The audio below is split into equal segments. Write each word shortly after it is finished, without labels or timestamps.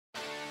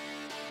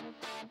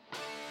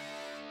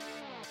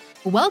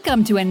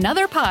Welcome to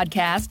another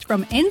podcast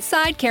from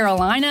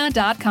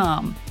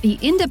InsideCarolina.com, the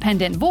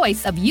independent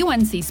voice of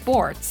UNC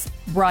Sports.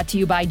 Brought to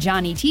you by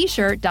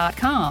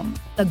JohnnyT-Shirt.com,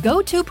 the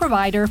go-to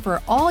provider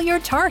for all your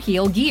Tar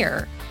Heel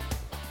gear.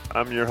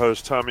 I'm your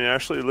host, Tommy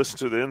Ashley. Listen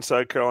to the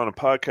Inside Carolina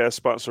podcast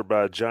sponsored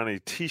by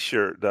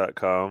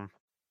JohnnyT-Shirt.com.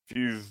 If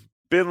you've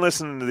been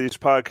listening to these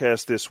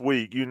podcasts this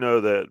week, you know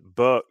that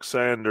Buck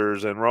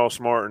Sanders and Ross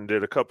Martin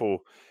did a couple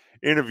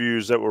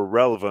interviews that were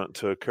relevant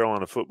to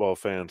Carolina football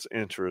fans'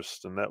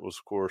 interest, and that was,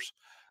 of course,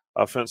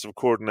 offensive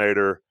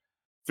coordinator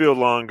Phil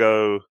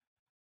Longo,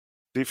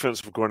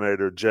 defensive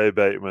coordinator Jay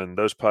Bateman.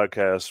 Those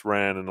podcasts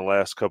ran in the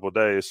last couple of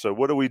days. So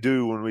what do we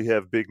do when we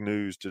have big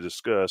news to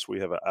discuss?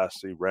 We have an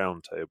IC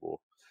roundtable.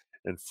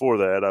 And for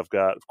that, I've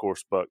got, of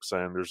course, Buck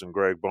Sanders and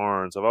Greg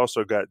Barnes. I've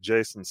also got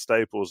Jason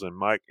Staples and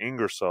Mike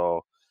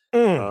Ingersoll.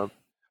 So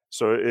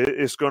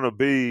it's going to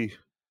be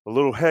a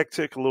little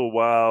hectic, a little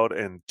wild,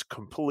 and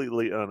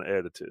completely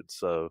unedited.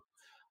 So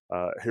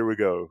here we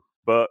go.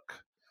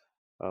 Buck,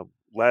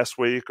 last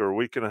week or a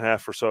week and a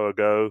half or so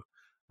ago,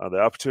 the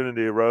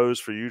opportunity arose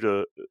for you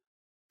to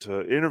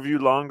interview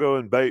Longo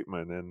and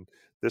Bateman. And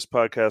this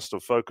podcast will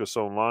focus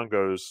on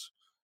Longo's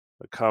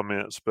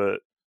comments,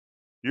 but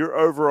your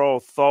overall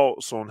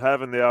thoughts on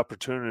having the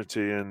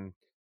opportunity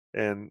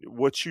and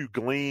what you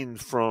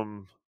gleaned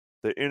from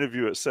the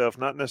interview itself,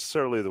 not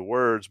necessarily the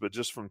words, but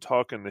just from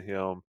talking to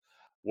him.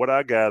 What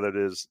I gathered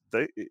is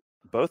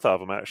both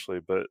of them actually,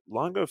 but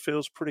Longo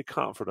feels pretty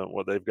confident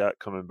what they've got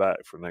coming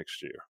back for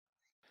next year.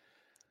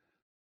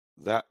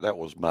 That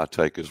was my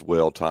take as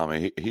well,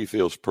 Tommy. He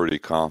feels pretty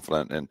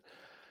confident, and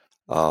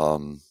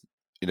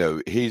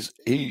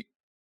he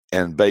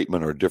and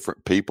Bateman are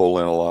different people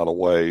in a lot of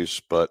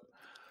ways, but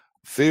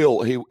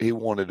Phil he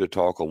wanted to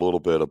talk a little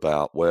bit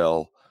about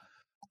we're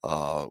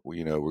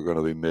going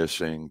to be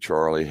missing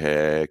Charlie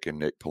Heck and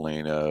Nick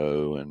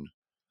Polino and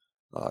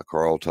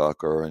Carl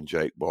Tucker and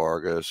Jake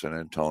Vargas and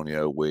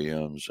Antonio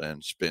Williams,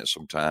 and spent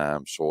some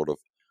time sort of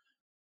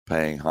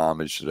paying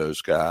homage to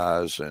those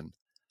guys. And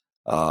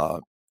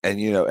I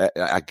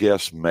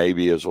guess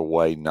maybe as a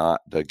way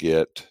not to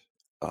get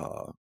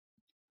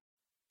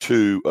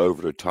too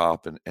over the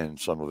top in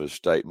some of his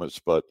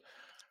statements, but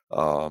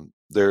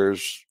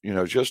there's,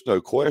 just no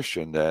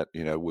question that,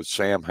 with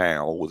Sam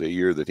Howell, with the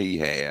year that he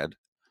had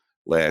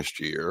last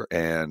year,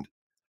 and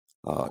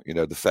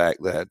the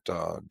fact that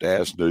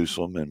Daz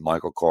Newsome and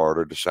Michael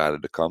Carter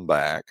decided to come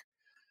back,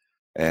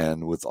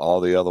 and with all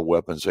the other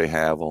weapons they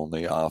have on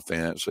the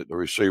offense at the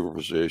receiver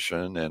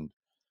position and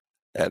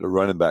at the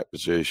running back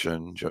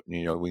position,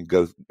 we can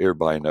go,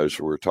 everybody knows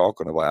who we're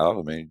talking about.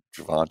 I mean,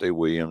 Javonte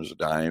Williams,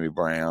 Diami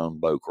Brown,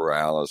 Bo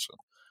Corrales, and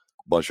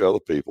a bunch of other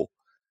people.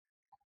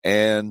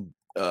 And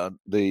of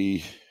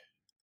the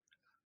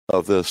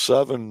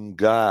 7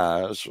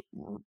 guys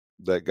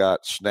that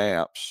got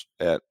snaps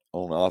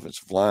on the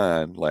offensive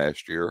line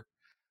last year,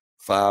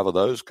 5 of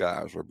those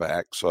guys are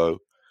back. So,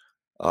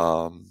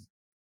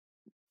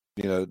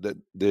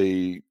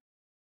 the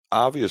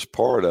obvious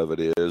part of it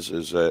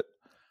is that,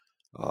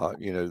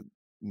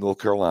 North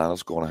Carolina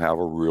is going to have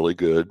a really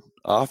good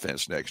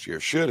offense next year,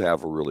 should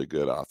have a really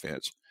good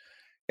offense.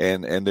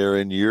 And they're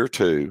in year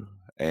 2,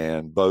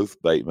 and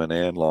both Bateman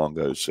and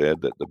Longo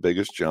said that the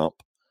biggest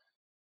jump,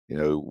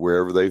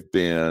 wherever they've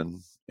been,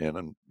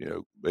 and,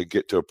 they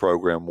get to a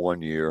program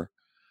 1 year,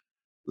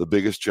 the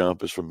biggest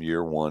jump is from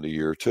year 1 to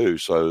year 2.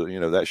 So,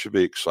 that should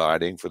be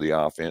exciting for the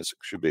offense. It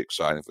should be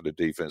exciting for the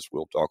defense.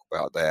 We'll talk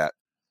about that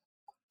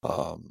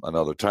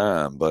another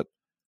time. But,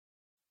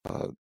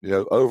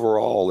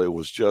 overall, it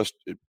was just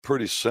a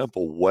pretty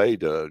simple way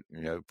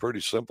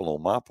pretty simple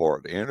on my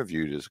part to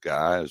interview this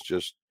guy, is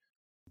just,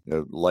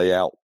 lay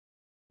out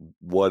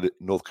what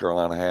North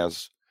Carolina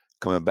has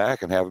coming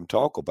back and have him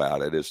talk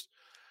about it.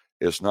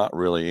 It's not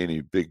really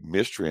any big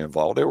mystery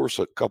involved. There were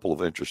a couple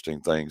of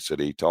interesting things that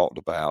he talked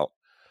about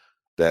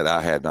that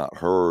I had not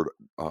heard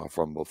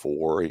from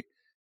before. He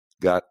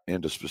got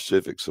into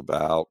specifics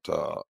about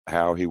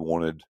how he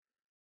wanted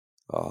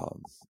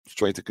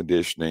strength and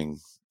conditioning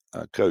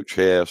Coach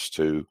Hess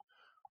to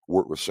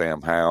work with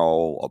Sam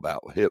Howell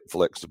about hip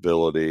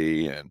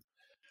flexibility. And,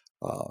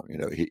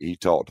 he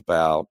talked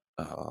about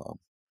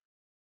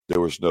there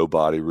was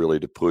nobody really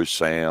to push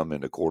Sam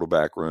in the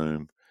quarterback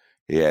room.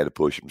 He had to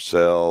push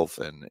himself,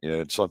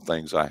 and some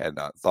things I had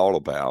not thought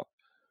about.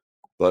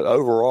 But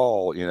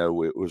overall,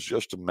 it was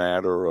just a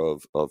matter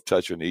of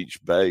touching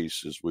each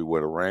base as we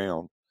went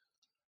around.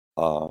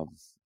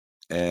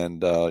 He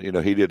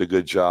did a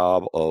good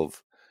job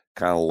of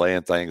kind of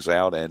laying things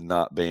out and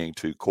not being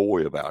too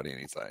coy about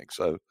anything.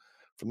 So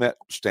from that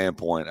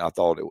standpoint, I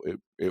thought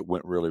it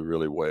went really,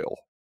 really well.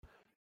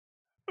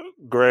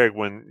 Greg,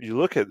 when you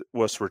look at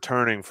what's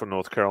returning from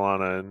North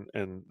Carolina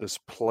and this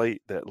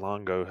plate that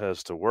Longo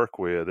has to work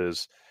with,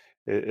 is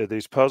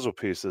these puzzle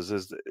pieces,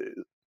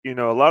 a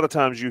lot of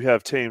times you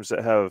have teams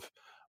that have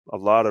a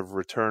lot of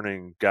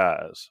returning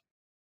guys,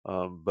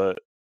 but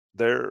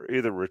they're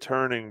either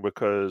returning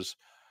because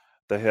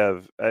they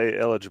have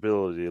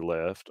eligibility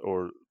left,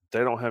 or they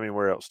don't have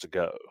anywhere else to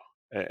go.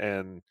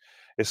 And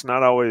it's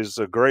not always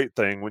a great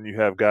thing when you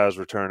have guys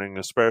returning,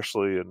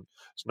 especially, and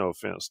it's no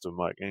offense to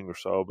Mike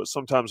Ingersoll, but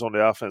sometimes on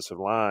the offensive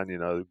line,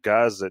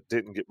 guys that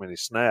didn't get many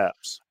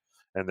snaps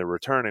and they're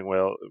returning,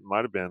 well, it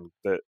might have been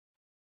that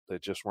they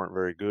just weren't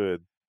very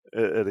good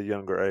at a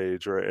younger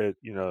age or at,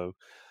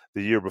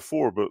 the year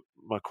before. But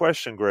my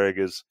question, Greg,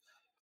 is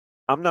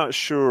I'm not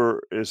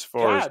sure as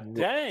far as. God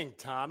dang,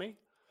 Tommy.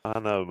 I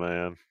know,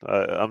 man.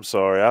 I'm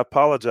sorry. I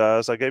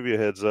apologize. I gave you a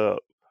heads up,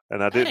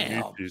 and I didn't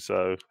mute you.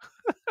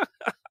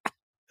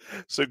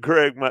 So,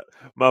 Greg,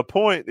 my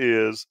point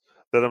is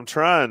that I'm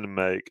trying to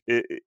make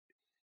it.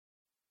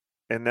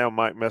 And now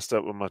Mike messed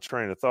up with my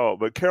train of thought.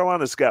 But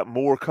Carolina's got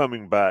more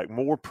coming back,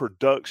 more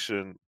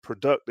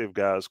productive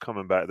guys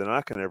coming back than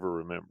I can ever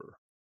remember.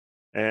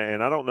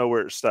 And I don't know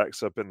where it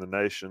stacks up in the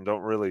nation.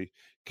 Don't really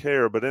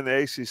care. But in the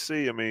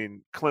ACC, I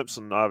mean,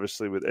 Clemson,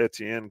 obviously, with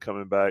Etienne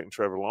coming back and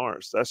Trevor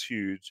Lawrence, that's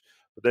huge.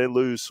 But they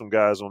lose some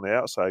guys on the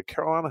outside.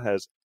 Carolina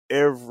has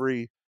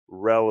every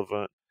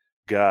relevant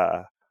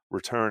guy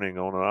returning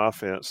on an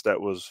offense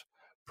that was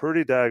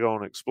pretty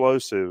daggone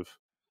explosive,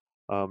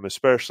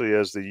 especially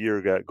as the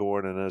year got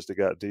going and as they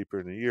got deeper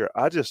in the year.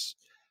 I just,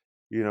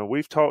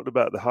 we've talked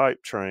about the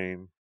hype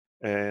train,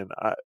 and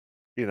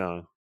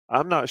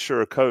I'm not sure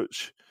a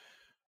coach –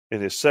 in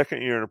his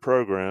second year in the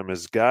program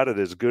has got it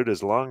as good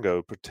as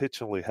Longo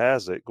potentially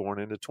has it going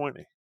into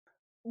 20.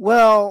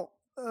 Well,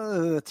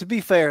 to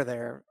be fair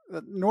there,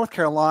 North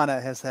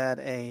Carolina has had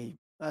a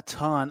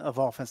ton of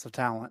offensive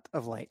talent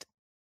of late.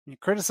 You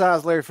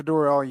criticize Larry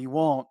Fedora all you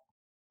want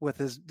with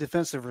his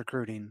defensive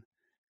recruiting.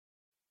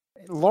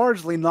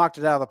 Largely knocked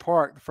it out of the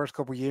park the first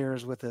couple of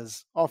years with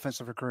his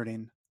offensive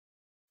recruiting,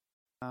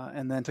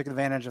 and then took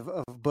advantage of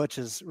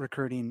Butch's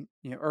recruiting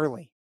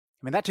early.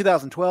 I mean, that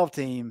 2012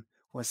 team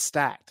was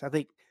stacked. I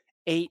think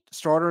 8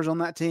 starters on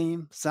that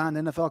team signed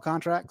NFL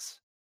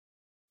contracts.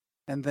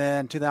 And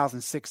then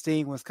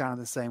 2016 was kind of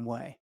the same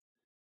way.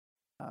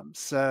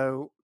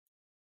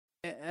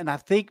 And I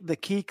think the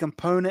key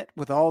component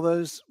with all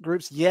those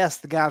groups, yes,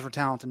 the guys were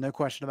talented, no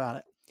question about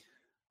it.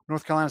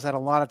 North Carolina's had a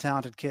lot of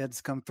talented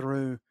kids come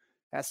through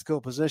at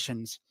skill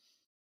positions.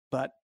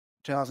 But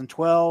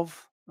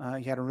 2012,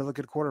 you had a really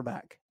good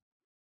quarterback.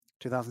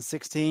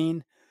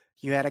 2016,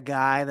 you had a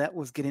guy that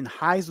was getting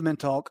Heisman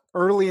talk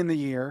early in the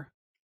year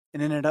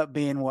and ended up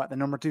being the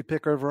number 2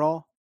 pick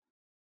overall.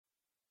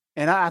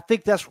 And I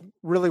think that's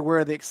really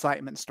where the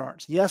excitement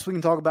starts. Yes, we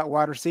can talk about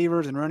wide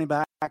receivers and running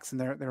backs, and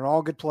they're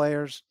all good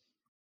players.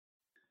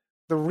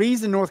 The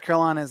reason North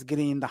Carolina is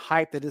getting the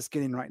hype that it's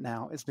getting right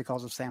now is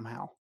because of Sam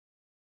Howell.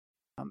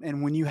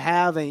 And when you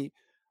have a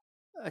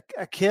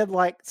kid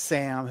like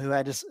Sam who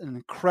had just an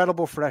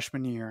incredible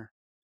freshman year,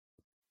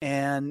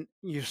 and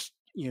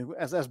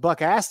as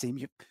Buck asked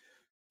him,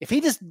 if he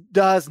just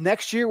does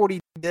next year what he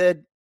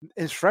did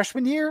his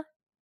freshman year,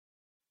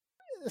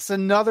 it's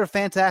another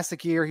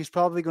fantastic year. He's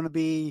probably going to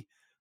be,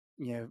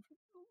 the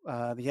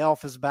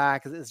elf is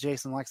back, as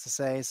Jason likes to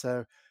say.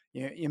 So,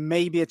 it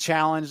may be a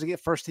challenge to get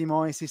first team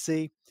All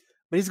ACC,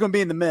 but he's going to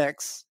be in the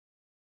mix,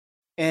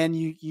 and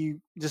you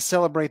just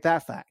celebrate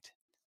that fact.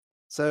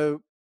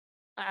 So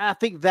I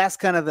think that's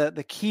kind of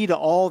the key to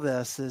all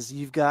this is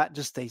you've got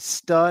just a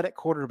stud at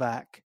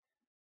quarterback.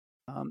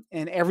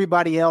 And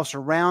everybody else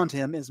around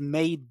him is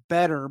made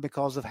better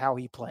because of how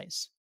he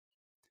plays.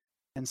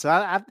 And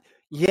so,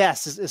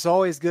 yes, it's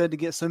always good to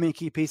get so many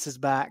key pieces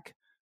back.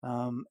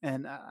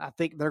 And I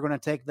think they're going to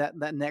take that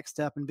next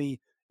step and be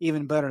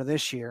even better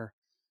this year.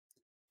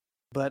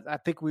 But I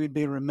think we'd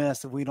be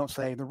remiss if we don't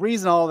say the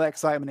reason all that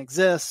excitement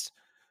exists,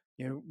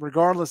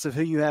 regardless of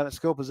who you have at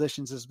skill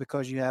positions, is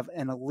because you have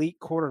an elite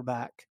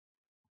quarterback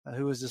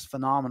who is just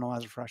phenomenal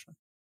as a freshman.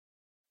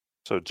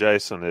 So,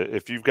 Jason,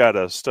 if you've got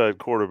a stud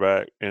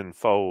quarterback in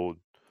fold,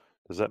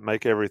 does that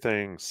make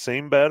everything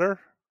seem better?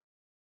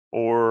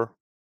 Or,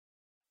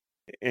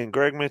 and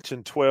Greg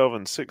mentioned 12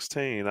 and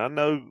 16. I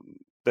know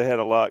they had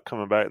a lot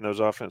coming back and those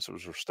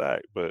offensives were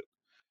stacked, but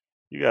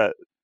you got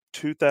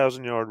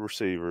 2,000-yard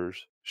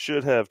receivers,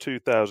 should have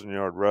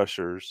 2,000-yard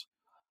rushers.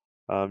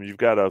 You've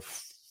got a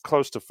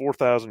close to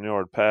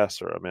 4,000-yard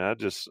passer. I mean,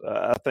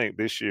 I think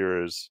this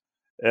year is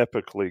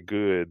epically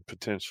good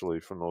potentially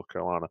for North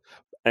Carolina.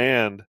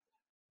 And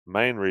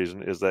main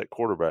reason is that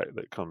quarterback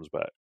that comes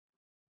back.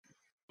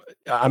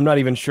 I'm not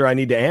even sure I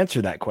need to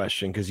answer that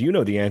question because you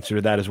know the answer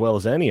to that as well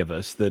as any of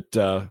us, that,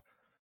 the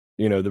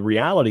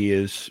reality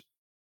is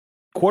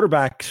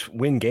quarterbacks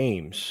win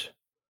games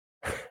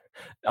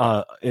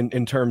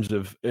in terms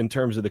of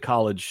the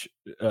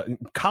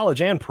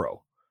college and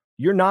pro.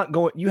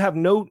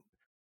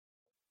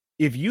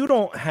 If you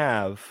don't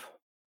have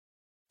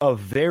a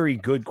very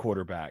good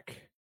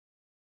quarterback,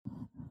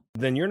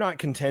 then you're not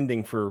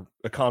contending for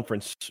a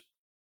conference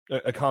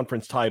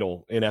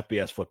title in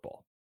FBS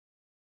football.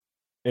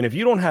 And if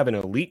you don't have an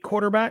elite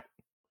quarterback,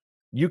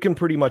 you can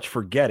pretty much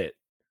forget it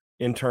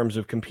in terms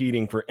of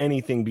competing for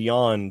anything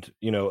beyond,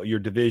 your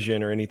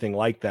division or anything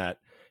like that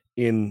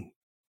in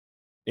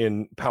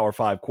Power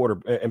 5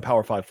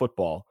 Power 5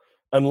 football,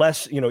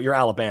 unless, you're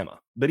Alabama.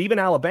 But even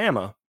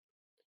Alabama,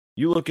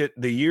 You look at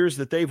the years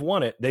that they've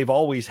won it, they've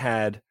always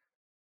had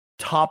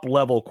top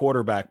level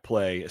quarterback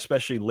play,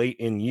 especially late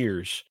in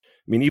years.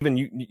 I mean, even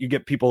you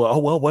get people, oh,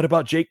 well, what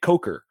about Jake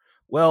Coker?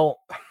 Well,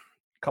 a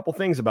couple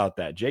things about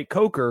that. Jake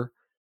Coker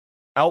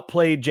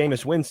outplayed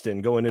Jameis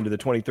Winston going into the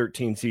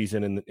 2013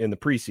 season in the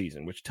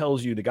preseason, which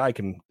tells you the guy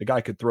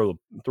could throw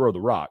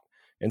the rock.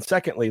 And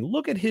secondly,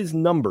 look at his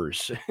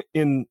numbers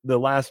in the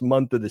last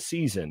month of the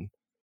season,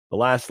 the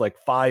last like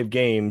 5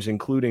 games,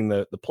 including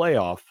the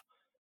playoff.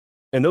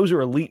 And those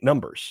are elite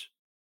numbers.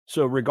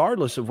 So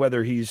regardless of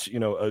whether he's,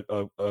 an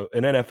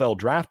NFL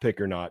draft pick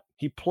or not,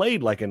 he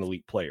played like an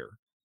elite player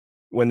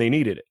when they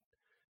needed it.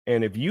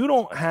 And if you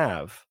don't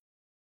have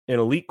an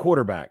elite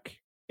quarterback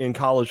in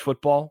college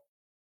football,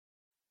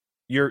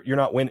 you're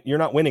not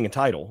winning a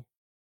title.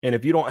 And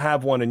if you don't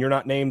have one and you're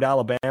not named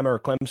Alabama or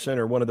Clemson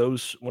or one of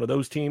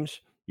those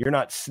teams, you're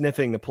not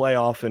sniffing the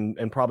playoff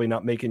and probably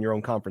not making your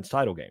own conference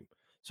title game.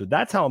 So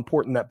that's how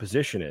important that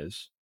position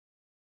is.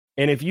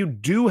 And if you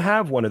do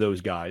have one of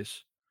those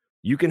guys,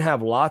 you can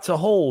have lots of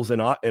holes in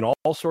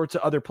all sorts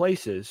of other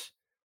places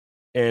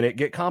and it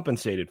get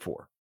compensated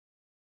for.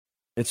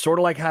 It's sort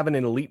of like having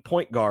an elite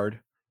point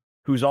guard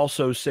who's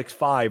also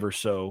 6'5" or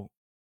so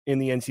in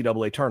the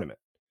NCAA tournament.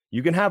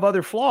 You can have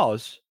other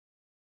flaws,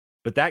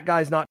 but that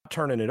guy's not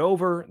turning it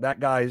over. That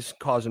guy's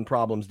causing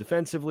problems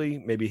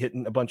defensively, maybe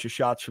hitting a bunch of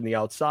shots from the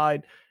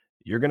outside.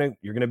 You're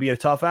gonna be a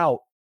tough out.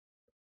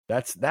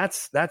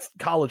 That's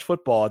college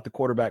football at the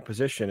quarterback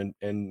position,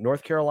 and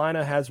North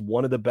Carolina has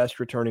one of the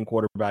best returning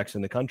quarterbacks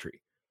in the country.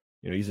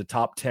 He's a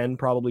top 10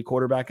 probably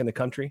quarterback in the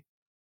country.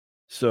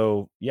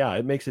 So yeah,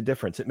 it makes a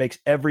difference. It makes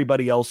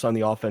everybody else on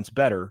the offense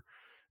better.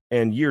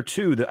 And year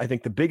 2, I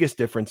think the biggest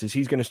difference is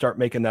he's going to start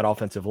making that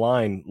offensive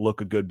line look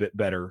a good bit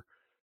better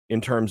in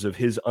terms of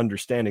his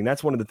understanding.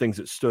 That's one of the things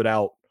that stood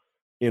out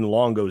in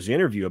Longo's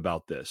interview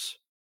about this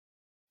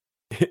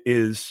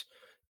is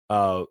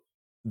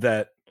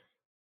that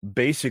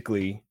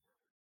basically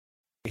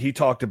he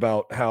talked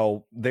about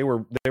how they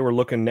were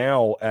looking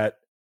now at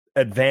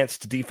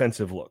advanced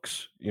defensive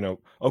looks.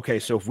 Okay,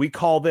 so if we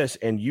call this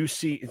and you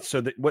see,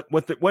 so that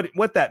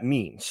what that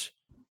means,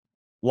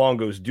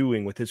 Longo's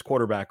doing with his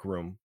quarterback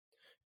room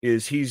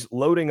is he's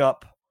loading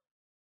up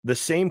the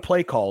same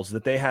play calls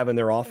that they have in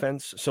their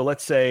offense. So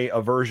let's say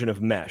a version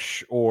of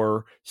mesh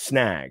or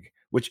snag,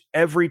 which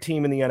every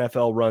team in the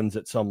NFL runs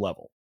at some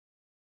level.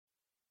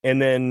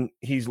 And then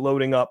he's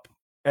loading up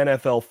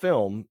NFL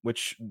film,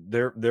 which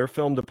their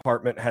film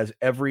department has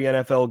every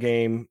NFL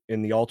game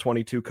in the all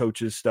 22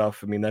 coaches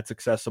stuff. I mean, that's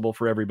accessible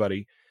for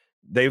everybody.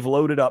 They've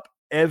loaded up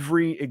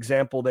every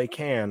example they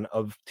can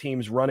of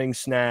teams running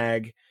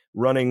snag,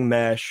 running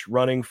mesh,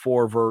 running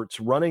four verts,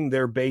 running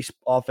their base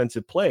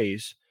offensive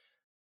plays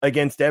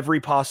against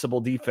every possible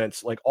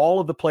defense, like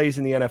all of the plays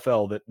in the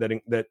NFL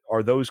that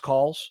are those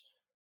calls,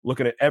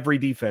 looking at every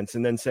defense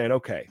and then saying,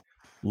 okay,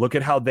 look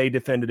at how they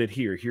defended it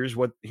here. Here's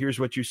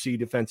what you see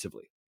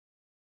defensively,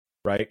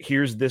 right?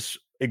 Here's this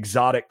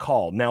exotic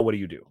call. Now what do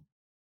you do?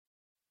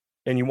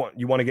 And you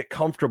want to get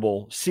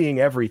comfortable seeing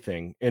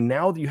everything. And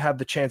now you have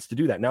the chance to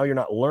do that. Now you're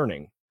not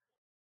learning.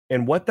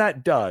 And what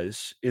that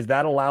does is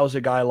that allows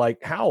a guy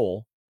like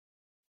Howell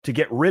to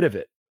get rid of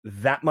it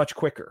that much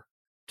quicker,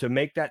 to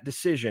make that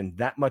decision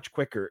that much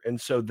quicker. And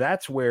so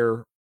that's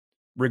where,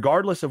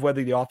 regardless of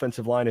whether the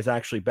offensive line is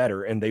actually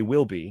better, and they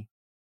will be,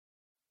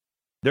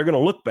 they're going to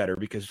look better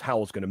because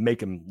Howell's going to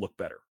make them look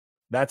better.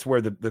 That's where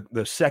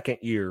the second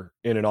year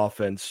in an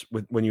offense,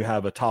 when you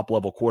have a top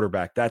level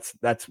quarterback, that's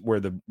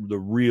where the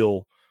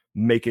real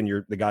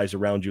making the guys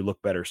around you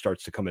look better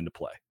starts to come into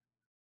play.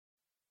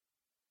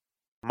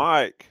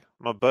 Mike,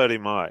 my buddy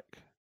Mike,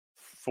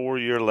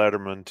 4-year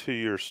letterman,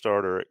 2-year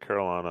starter at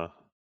Carolina,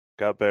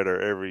 got better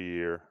every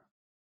year.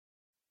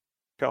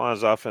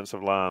 Carolina's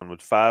offensive line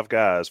with 5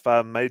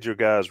 major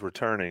guys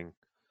returning.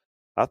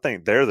 I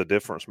think they're the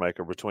difference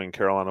maker between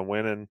Carolina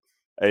winning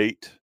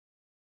 8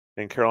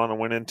 and Carolina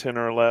winning 10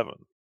 or 11.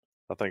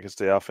 I think it's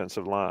the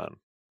offensive line.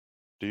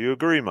 Do you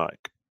agree,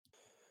 Mike?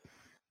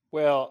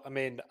 Well, I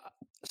mean,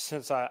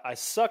 since I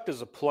sucked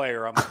as a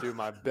player, I'm going to do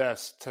my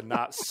best to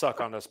not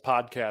suck on this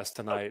podcast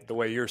tonight the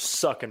way you're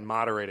sucking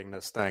moderating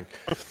this thing.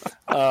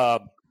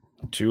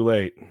 Too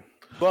late.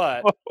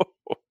 But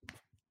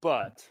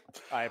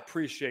I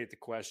appreciate the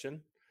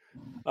question.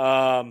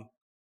 I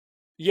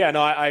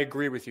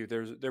agree with you.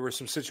 There were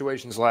some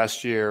situations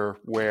last year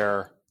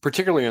where,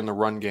 particularly in the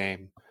run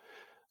game,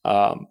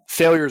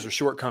 failures or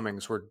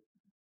shortcomings were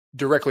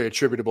directly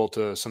attributable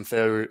to some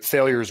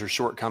failures or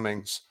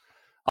shortcomings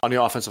on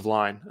the offensive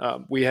line.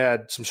 We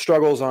had some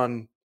struggles with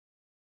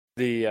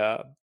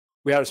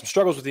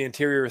the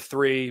interior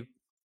 3,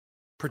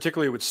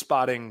 particularly with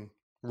spotting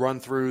run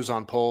throughs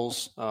on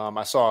pulls.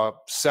 I saw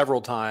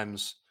several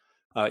times,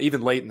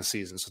 even late in the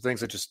season. So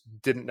things that just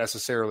didn't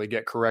necessarily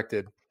get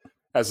corrected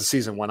as the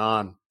season went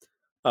on.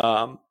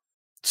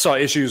 Saw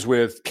issues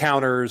with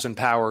counters and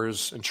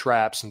powers and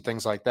traps and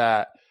things like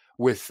that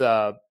with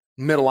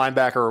middle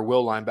linebacker or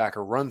will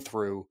linebacker run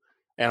through,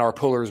 and our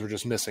pullers were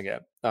just missing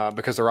it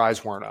because their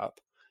eyes weren't up.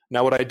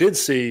 Now, what I did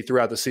see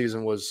throughout the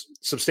season was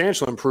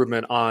substantial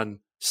improvement on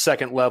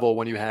second level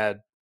when you had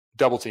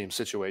double team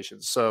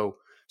situations. So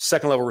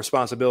second level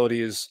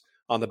responsibility is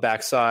on the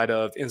backside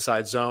of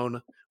inside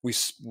zone.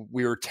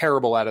 We were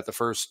terrible at it the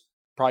first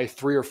probably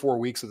 3 or 4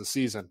 weeks of the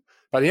season.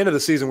 By the end of the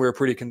season, we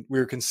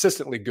were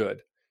consistently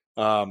good.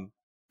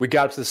 We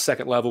got up to the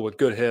second level with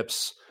good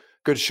hips,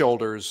 good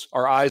shoulders.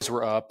 Our eyes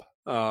were up,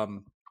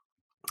 and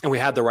we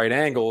had the right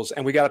angles,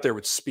 and we got up there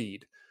with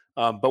speed.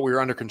 But we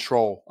were under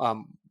control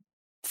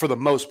for the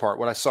most part.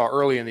 What I saw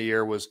early in the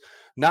year was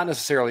not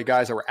necessarily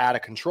guys that were out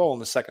of control in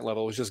the second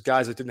level. It was just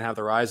guys that didn't have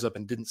their eyes up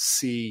and didn't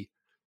see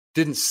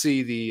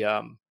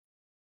the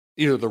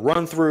either the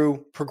run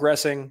through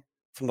progressing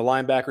from the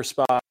linebacker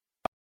spot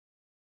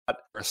or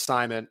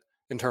assignment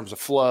in terms of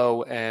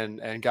flow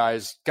and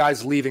guys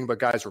leaving, but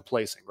guys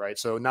replacing, right?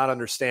 So not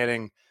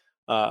understanding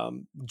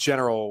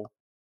general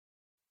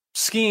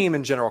scheme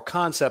and general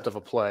concept of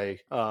a play,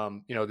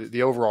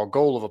 the overall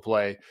goal of a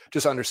play,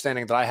 just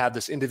understanding that I have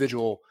this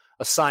individual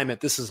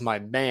assignment. This is my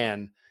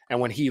man. And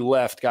when he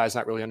left, guys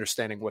not really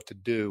understanding what to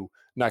do,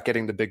 not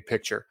getting the big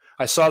picture.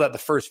 I saw that the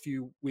first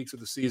few weeks of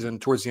the season.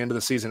 Towards the end of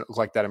the season, it looked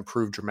like that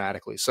improved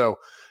dramatically. So,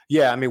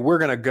 yeah, I mean, we're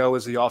going to go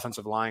as the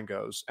offensive line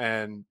goes.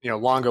 And,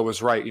 Longo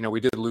was right. We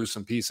did lose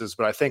some pieces,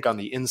 but I think on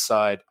the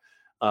inside,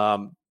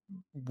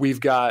 we've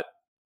got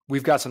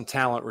some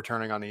talent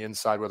returning on the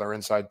inside with our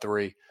inside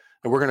three,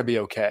 and we're going to be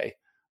okay.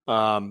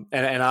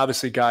 And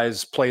obviously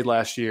guys played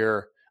last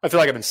year. I feel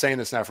like I've been saying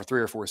this now for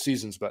 3 or 4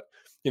 seasons, but,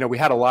 we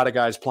had a lot of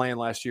guys playing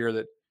last year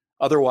that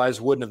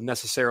otherwise wouldn't have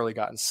necessarily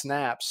gotten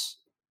snaps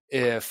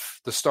if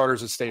the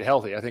starters had stayed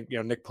healthy. I think,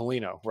 Nick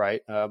Polino,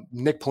 right?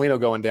 Nick Polino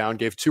going down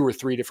gave 2 or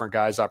 3 different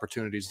guys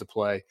opportunities to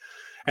play.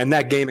 And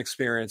that game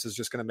experience is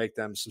just going to make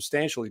them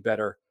substantially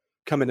better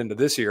coming into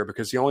this year,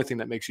 because the only thing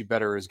that makes you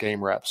better is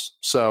game reps.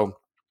 So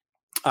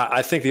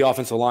I think the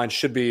offensive line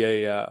should be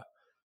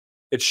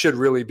it should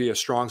really be a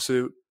strong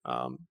suit.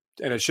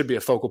 And it should be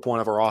a focal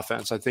point of our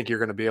offense. I think you're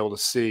going to be able to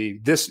see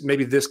this,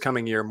 maybe this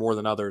coming year more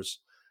than others.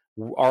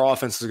 Our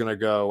offense is going to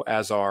go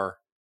as our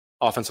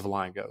offensive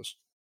line goes.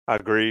 I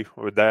agree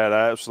with that.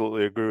 I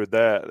absolutely agree with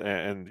that.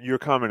 And your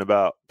comment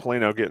about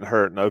Polino getting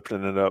hurt and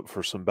opening it up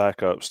for some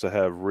backups to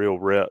have real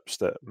reps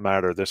that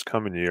matter this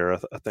coming year,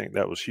 I think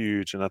that was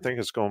huge. And I think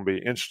it's going to be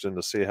interesting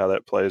to see how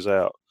that plays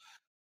out.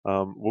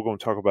 We're going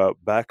to talk about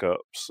backups,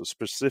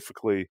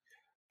 specifically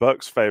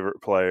Buck's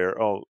favorite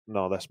player. Oh,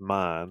 no, that's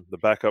mine, the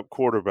backup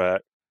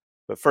quarterback.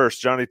 But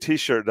first,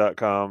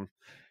 JohnnyT-shirt.com.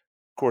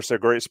 Of course, they're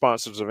great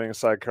sponsors of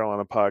Inside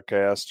Carolina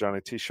Podcast. Johnny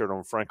T-Shirt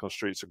on Franklin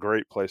Street is a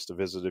great place to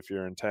visit if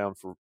you're in town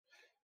for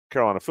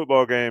Carolina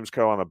football games,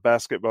 Carolina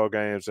basketball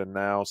games, and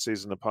now,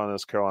 season upon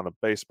us, Carolina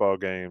baseball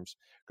games.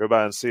 Go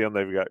by and see them.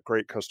 They've got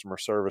great customer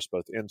service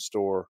both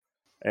in-store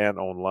and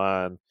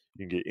online.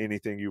 You can get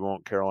anything you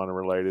want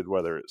Carolina-related,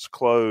 whether it's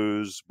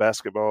clothes,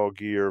 basketball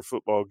gear,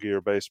 football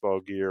gear, baseball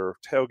gear,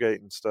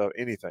 tailgating stuff,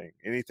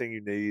 anything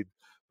you need,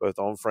 both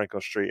on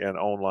Franklin Street and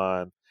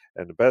online.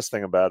 And the best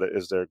thing about it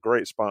is they're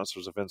great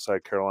sponsors of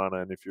Inside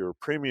Carolina. And if you're a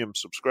premium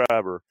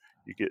subscriber,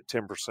 you get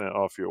 10%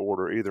 off your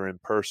order, either in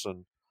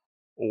person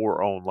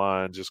or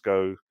online. Just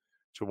go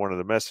to one of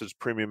the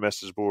premium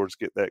message boards,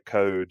 get that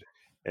code,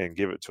 and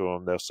give it to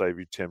them. They'll save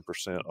you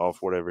 10%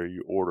 off whatever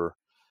you order.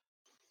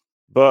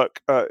 Buck,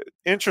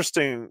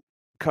 interesting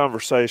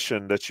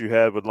conversation that you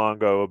had with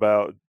Longo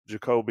about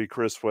Jacoby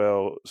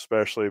Criswell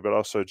especially, but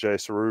also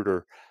Jace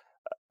Ruder.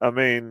 I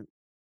mean,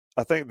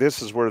 I think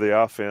this is where the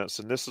offense,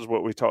 and this is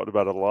what we talked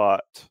about a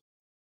lot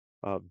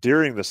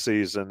during the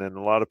season, and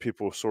a lot of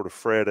people sort of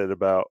fretted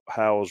about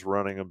Howell's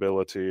running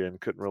ability and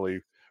couldn't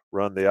really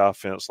run the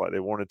offense like they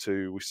wanted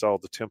to. We saw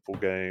the Temple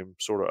game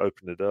sort of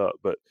open it up,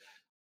 but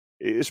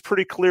it's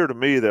pretty clear to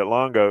me that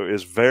Longo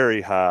is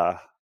very high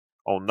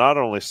on not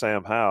only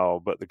Sam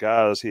Howell, but the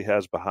guys he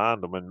has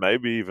behind him, and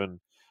maybe even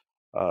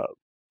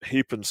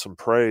heaping some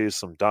praise,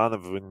 some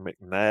Donovan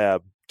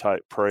McNabb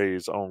type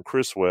praise on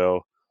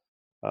Criswell.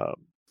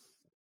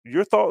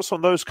 Your thoughts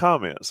on those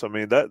comments? I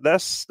mean,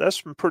 that's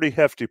some pretty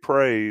hefty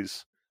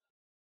praise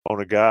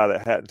on a guy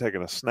that hadn't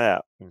taken a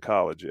snap in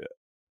college yet.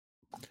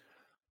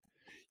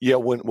 Yeah,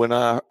 when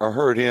I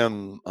heard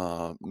him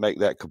make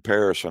that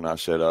comparison, I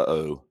said,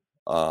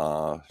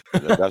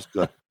 that's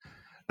good.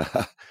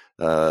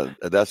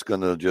 That's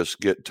going to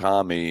just get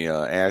Tommy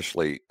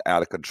Ashley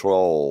out of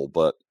control.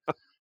 But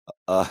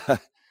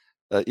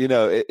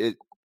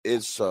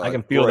it's I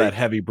can feel that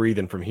heavy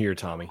breathing from here,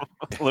 Tommy.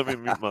 Let me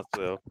mute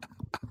myself.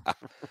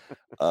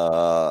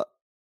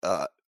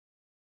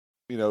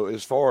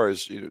 As far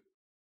as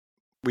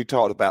we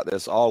talked about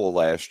this all of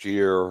last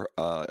year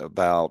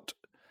about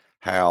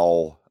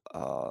how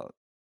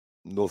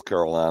North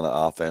Carolina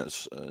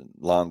offense,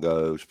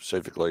 Longo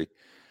specifically,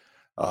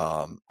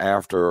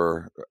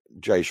 after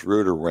Jace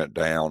Ruder went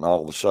down,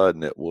 all of a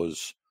sudden it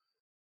was,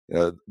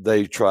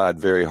 they tried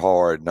very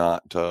hard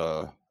not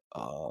to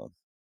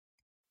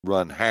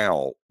run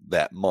Howell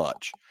that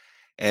much.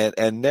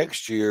 And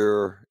next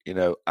year,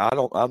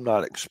 I'm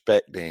not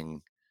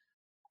expecting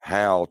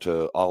Howell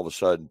to all of a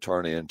sudden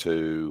turn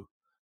into,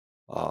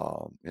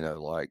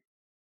 like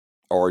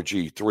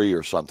RG3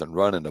 or something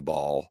running the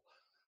ball.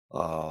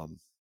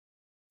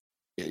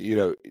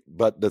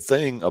 but the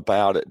thing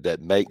about it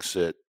that makes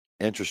it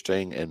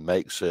interesting and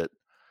makes it,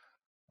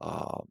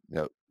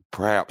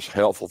 perhaps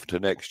helpful to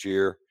next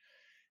year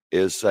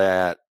is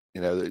that,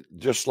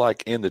 just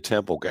like in the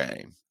Temple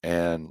game,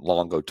 and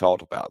Longo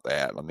talked about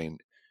that. I mean,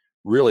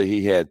 really,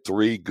 he had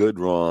 3 good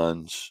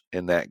runs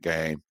in that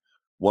game,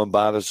 one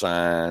by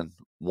design,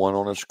 one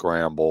on a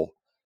scramble,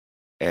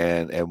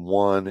 and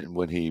one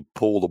when he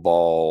pulled the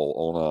ball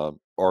on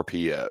a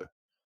RPO.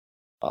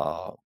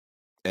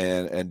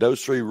 And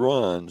those 3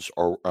 runs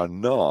are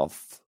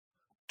enough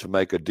to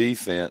make a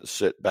defense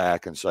sit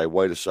back and say,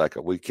 wait a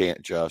second, we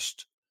can't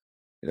just,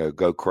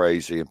 go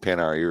crazy and pin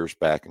our ears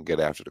back and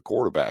get after the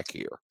quarterback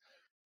here.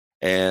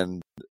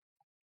 And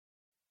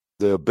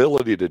the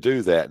ability to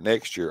do that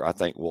next year, I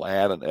think, will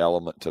add an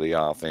element to the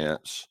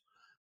offense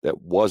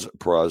that wasn't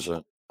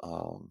present,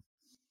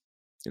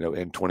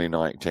 in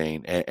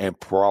 2019, and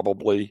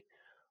probably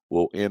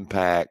will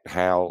impact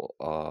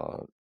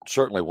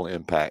certainly will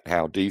impact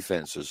how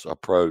defenses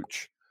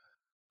approach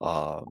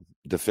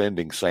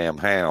defending Sam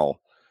Howell,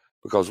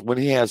 because when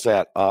he has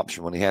that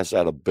option, when he has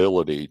that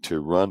ability to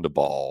run the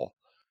ball,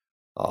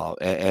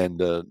 and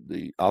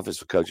the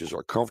offensive coaches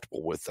are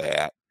comfortable with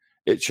that,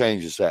 it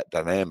changes that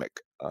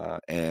dynamic.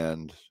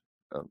 And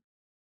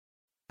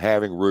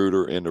having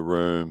Reuter in the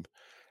room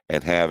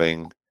and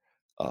having,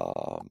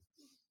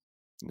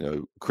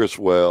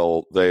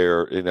 Criswell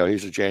there,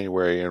 he's a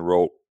January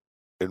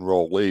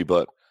enrollee,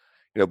 but,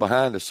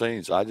 behind the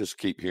scenes, I just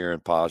keep hearing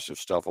positive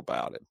stuff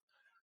about him,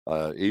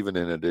 even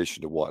in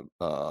addition to what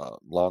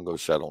Longo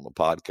said on the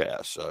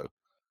podcast. So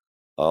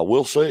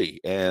we'll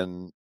see.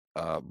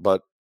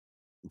 But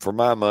for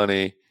my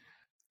money,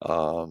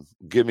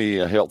 give me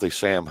a healthy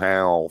Sam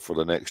Howell for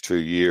the next 2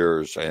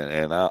 years,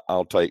 and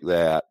I'll take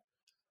that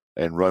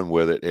and run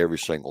with it every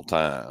single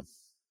time.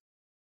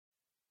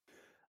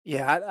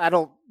 Yeah, I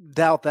don't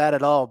doubt that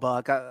at all,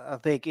 Buck. I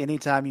think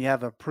anytime you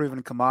have a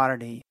proven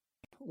commodity,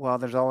 well,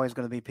 there's always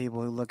going to be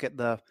people who look at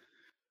the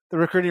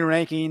recruiting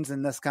rankings,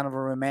 and that's kind of a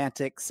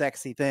romantic,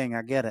 sexy thing.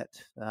 I get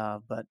it.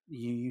 But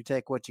you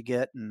take what you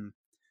get, and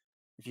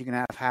if you can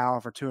have Howell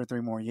for 2 or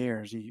 3 more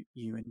years,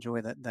 you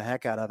enjoy the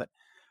heck out of it.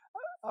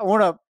 I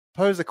want to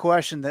pose a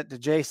question to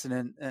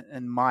Jason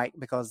and Mike,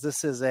 because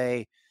this is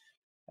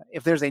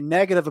if there's a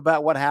negative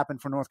about what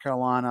happened for North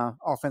Carolina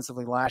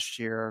offensively last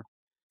year,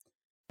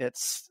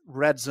 it's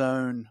red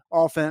zone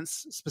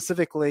offense,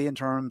 specifically in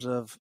terms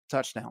of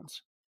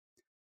touchdowns.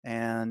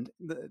 And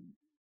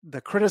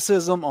the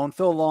criticism on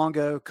Phil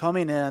Longo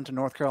coming into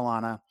North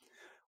Carolina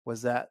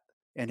was that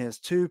in his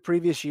 2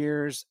 previous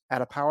years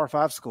at a Power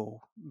 5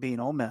 school, being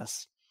Ole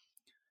Miss,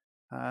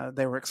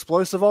 they were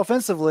explosive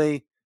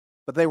offensively,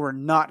 but they were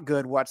not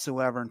good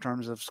whatsoever in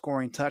terms of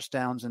scoring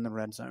touchdowns in the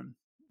red zone.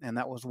 And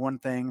that was one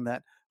thing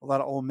that a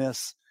lot of Ole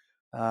Miss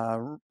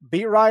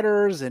beat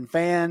writers and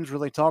fans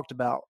really talked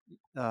about,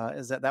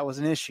 is that was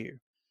an issue.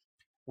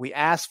 We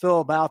asked Phil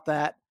about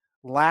that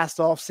last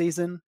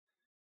offseason,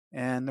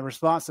 and the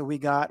response that we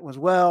got was,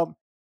 well,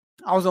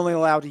 I was only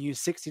allowed to use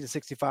 60 to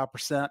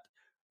 65%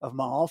 of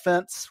my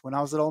offense when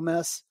I was at Ole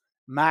Miss.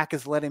 Mac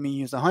is letting me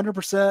use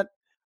 100%.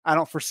 I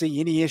don't foresee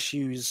any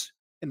issues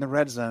in the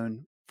red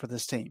zone for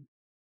this team.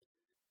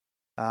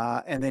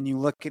 And then you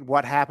look at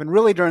what happened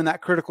really during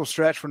that critical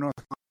stretch for North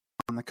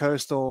Carolina on the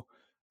Coastal.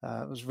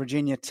 It was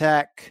Virginia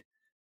Tech,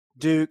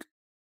 Duke,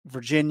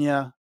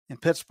 Virginia,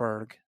 and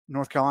Pittsburgh.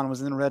 North Carolina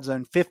was in the red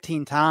zone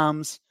 15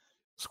 times,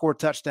 scored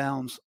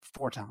touchdowns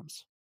 4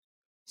 times.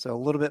 So a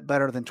little bit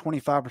better than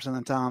 25% of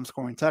the time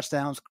scoring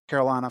touchdowns.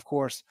 Carolina, of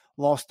course,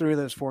 lost 3 of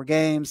those 4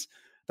 games.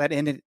 That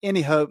ended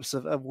any hopes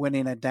of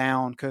winning a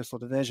down Coastal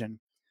Division.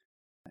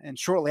 And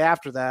shortly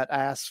after that, I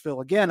asked Phil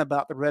again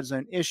about the red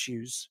zone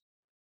issues.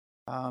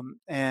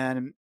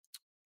 And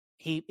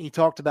he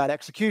talked about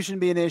execution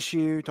being an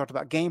issue, talked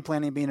about game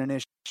planning being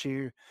an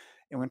issue.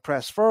 And when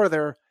pressed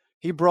further,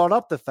 he brought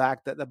up the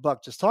fact that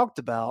Buck just talked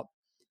about,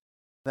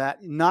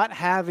 that not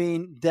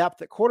having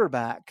depth at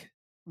quarterback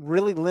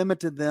really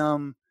limited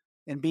them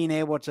in being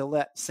able to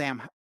let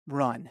Sam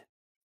run.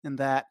 And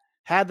that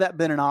had that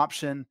been an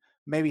option,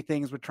 maybe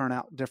things would turn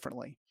out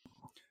differently.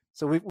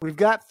 So we've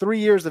got 3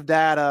 years of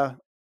data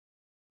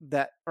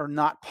that are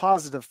not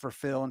positive for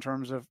Phil in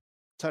terms of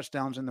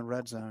touchdowns in the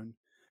red zone.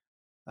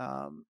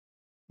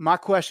 My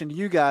question to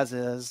you guys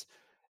is,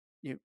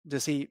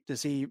 does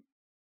he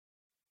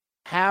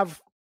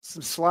have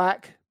some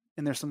slack,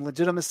 and there's some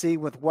legitimacy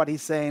with what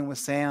he's saying with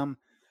Sam?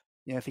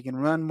 If he can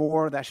run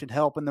more, that should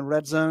help in the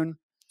red zone.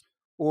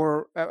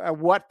 Or at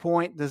what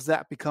point does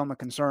that become a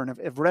concern?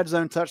 If red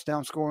zone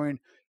touchdown scoring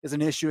is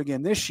an issue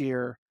again this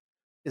year,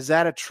 is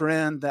that a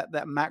trend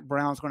that Mack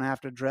Brown's going to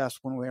have to address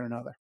one way or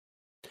another?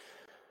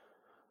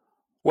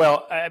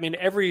 Well, I mean,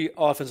 every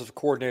offensive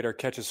coordinator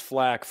catches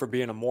flack for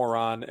being a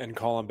moron and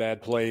calling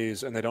bad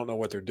plays, and they don't know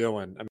what they're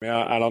doing. I mean,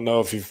 I don't know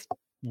if you've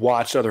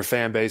watched other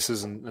fan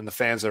bases and the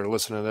fans that are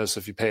listening to this,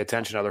 if you pay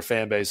attention to other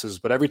fan bases,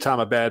 but every time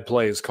a bad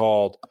play is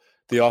called,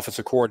 the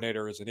offensive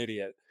coordinator is an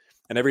idiot.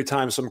 And every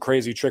time some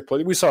crazy trick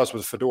play, we saw this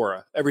with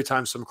Fedora. Every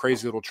time some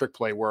crazy little trick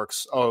play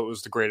works, oh, it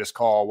was the greatest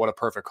call. What a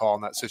perfect call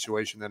in that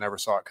situation. They never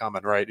saw it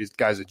coming, right? This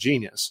guy's a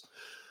genius.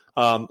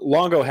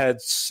 Longo had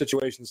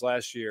situations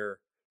last year.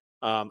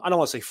 I don't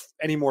want to say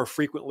any more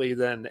frequently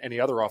than any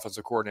other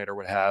offensive coordinator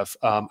would have.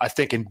 I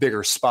think in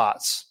bigger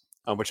spots,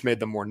 which made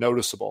them more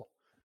noticeable,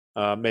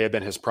 may have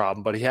been his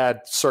problem. But he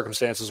had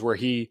circumstances where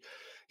he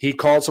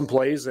called some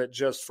plays that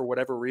just for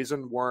whatever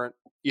reason weren't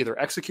either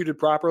executed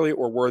properly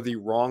or were the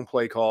wrong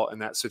play call in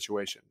that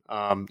situation.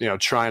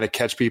 Trying to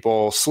catch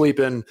people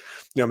sleeping,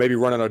 maybe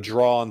running a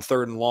draw on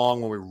 3rd and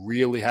long when we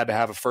really had to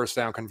have a first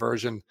down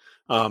conversion,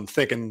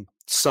 thinking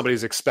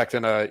somebody's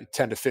expecting a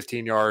 10 to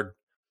 15 yard,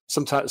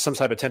 some type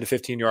of 10 to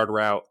 15 yard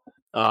route.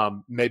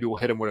 Maybe we'll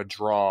hit him with a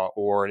draw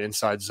or an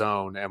inside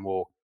zone and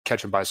we'll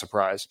catch him by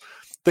surprise.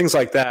 Things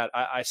like that.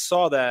 I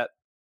saw that,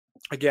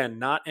 again,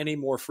 not any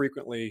more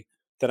frequently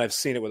than I've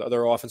seen it with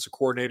other offensive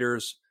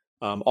coordinators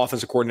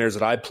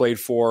that I played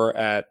for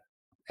at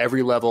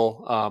every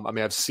level.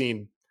 I've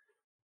seen,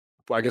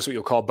 I guess what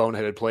you'll call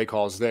boneheaded play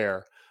calls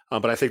there,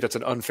 but I think that's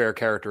an unfair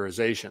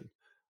characterization.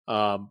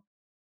 The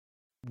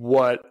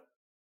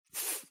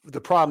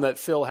problem that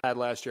Phil had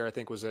last year, I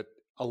think, was that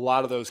a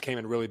lot of those came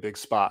in really big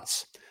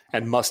spots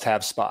and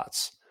must-have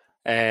spots,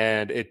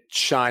 and it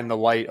shined the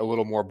light a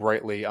little more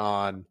brightly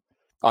on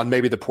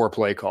maybe the poor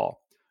play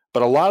call.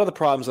 But a lot of the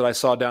problems that I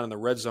saw down in the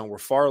red zone were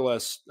far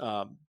less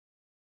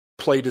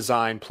play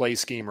design, play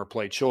scheme, or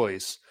play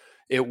choice.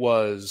 It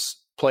was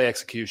play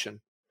execution.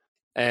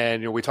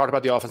 And we talked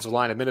about the offensive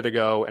line a minute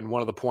ago, and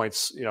one of the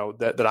points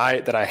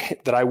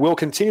that I will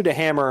continue to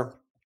hammer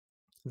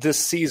this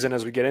season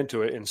as we get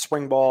into it in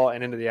spring ball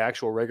and into the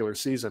actual regular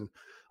season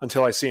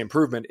until I see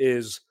improvement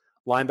is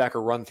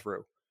linebacker run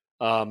through.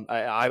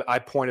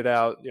 I pointed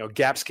out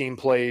gap scheme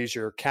plays,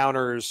 your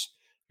counters,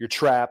 your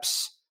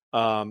traps,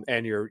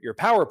 and your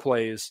power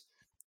plays.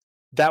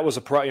 That was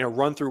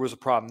run through was a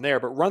problem there,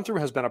 but run through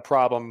has been a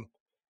problem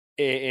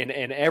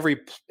in every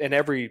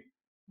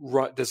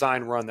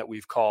design run that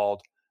we've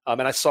called.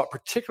 And I saw it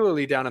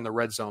particularly down in the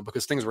red zone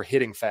because things were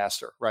hitting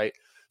faster, right?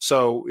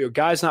 So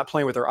guys not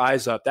playing with their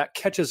eyes up, that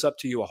catches up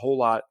to you a whole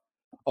lot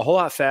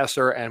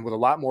faster and with a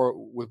lot more,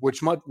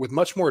 with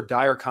much more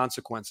dire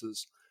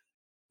consequences.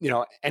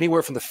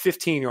 Anywhere from the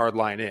 15-yard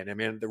line in. I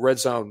mean, the red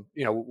zone,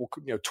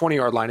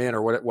 20-yard line in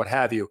or what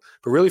have you.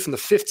 But really from the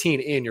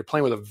 15 in, you're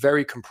playing with a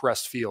very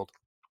compressed field.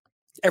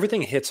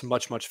 Everything hits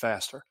much, much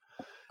faster.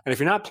 And if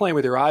you're not playing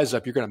with your eyes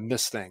up, you're going to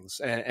miss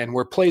things. And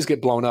where plays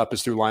get blown up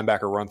is through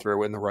linebacker run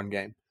through in the run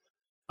game.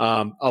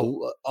 A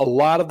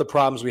lot of the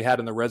problems we had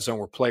in the red zone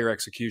were player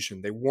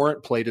execution. They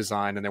weren't play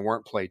design and they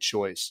weren't play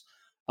choice.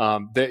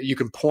 That you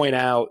can point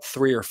out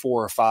 3 or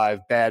 4 or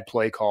 5 bad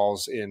play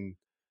calls in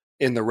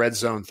the red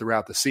zone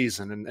throughout the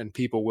season, and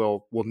people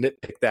will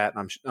nitpick that.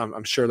 And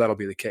I'm sure that'll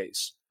be the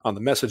case on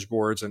the message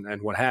boards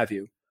and what have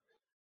you.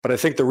 But I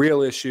think the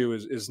real issue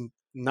is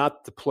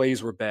not the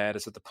plays were bad,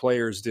 it's that the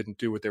players didn't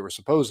do what they were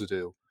supposed to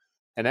do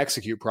and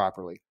execute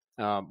properly.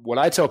 What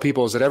I tell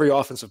people is that every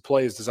offensive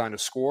play is designed to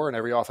score, and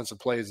every offensive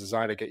play is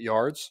designed to get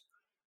yards.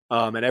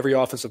 And every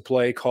offensive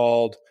play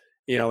called,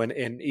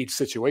 in each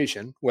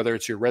situation, whether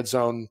it's your red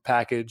zone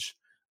package,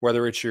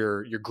 whether it's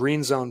your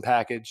green zone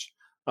package,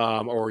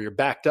 or your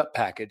backed up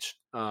package,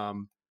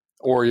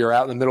 or you're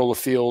out in the middle of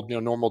the field,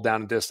 normal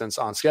down and distance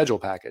on schedule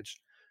package,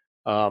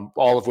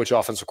 all of which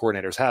offensive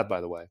coordinators have,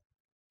 by the way.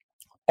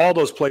 All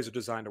those plays are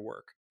designed to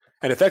work.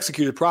 And if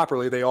executed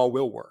properly, they all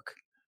will work.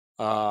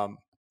 Not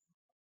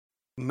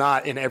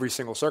in every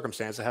single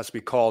circumstance. It has to be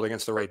called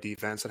against the right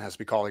defense. It has to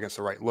be called against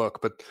the right look.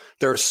 But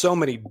there are so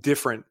many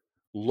different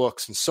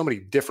looks and so many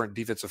different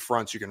defensive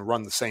fronts you can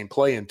run the same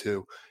play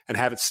into and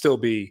have it still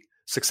be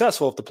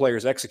successful if the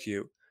players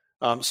execute.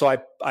 So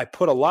I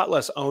put a lot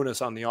less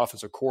onus on the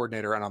offensive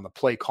coordinator and on the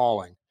play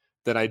calling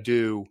than I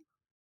do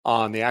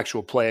on the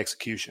actual play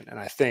execution. And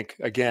I think,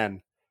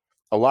 again,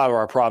 a lot of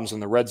our problems in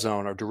the red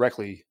zone are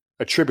directly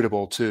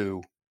attributable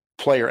to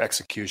player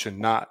execution,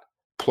 not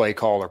play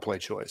call or play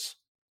choice.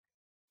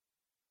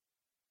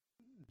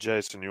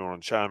 Jason, you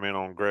want to chime in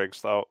on Greg's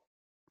thought?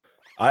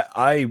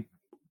 I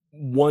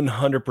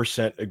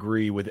 100%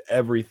 agree with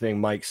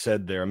everything Mike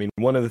said there. I mean,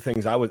 one of the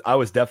things I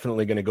was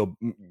definitely going to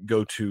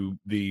go to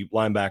the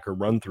linebacker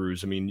run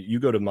throughs. I mean,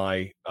 you go to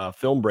my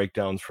film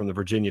breakdowns from the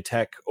Virginia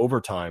Tech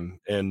overtime,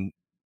 and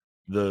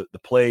the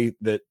play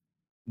that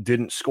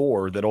didn't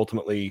score that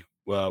ultimately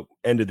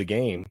ended the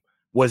game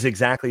was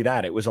exactly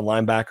that. It was a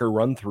linebacker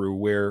run through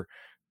where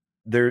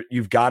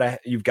you've got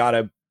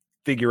to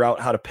figure out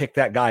how to pick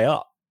that guy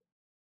up,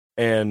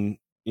 and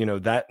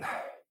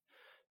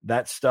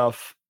that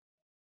stuff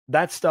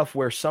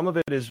where some of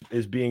it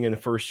is being in the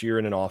first year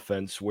in an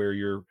offense where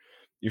you're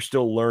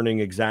still learning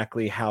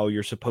exactly how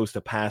you're supposed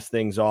to pass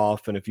things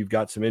off. And if you've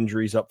got some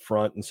injuries up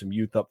front and some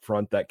youth up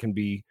front, that can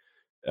be,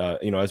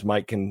 as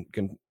Mike can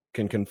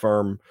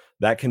confirm,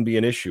 that can be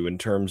an issue in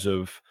terms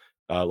of,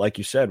 like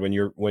you said,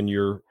 when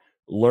you're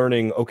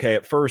learning, okay,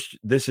 at first,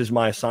 this is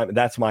my assignment,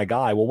 that's my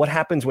guy. Well, what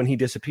happens when he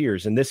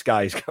disappears and this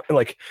guy's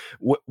like,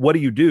 what do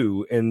you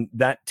do? And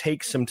that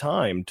takes some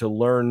time to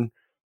learn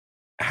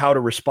how to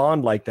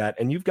respond like that.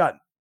 And you've got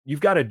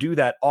to do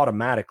that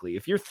automatically.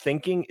 If you're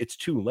thinking, it's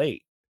too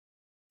late.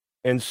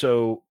 And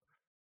so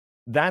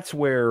that's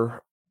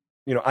where,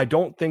 I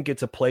don't think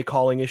it's a play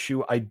calling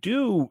issue. I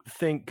do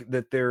think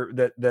that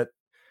that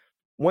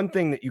one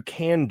thing that you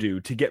can do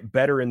to get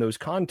better in those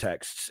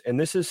contexts, and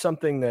this is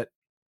something that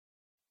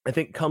I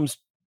think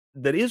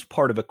that is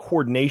part of a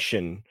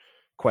coordination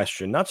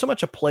question, not so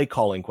much a play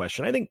calling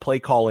question. I think play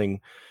calling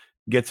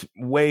gets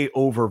way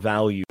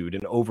overvalued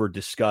and over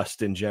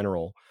discussed in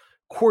general.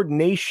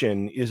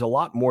 Coordination is a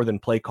lot more than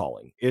play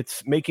calling.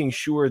 It's making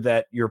sure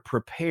that you're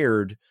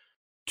prepared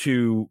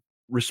to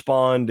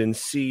respond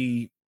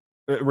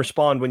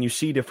when you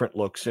see different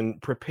looks,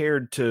 and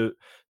prepared to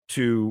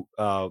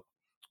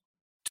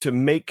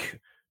make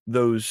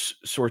those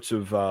sorts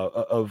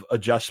of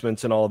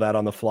adjustments and all that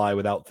on the fly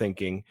without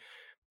thinking.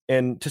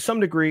 And to some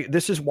degree,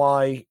 this is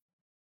why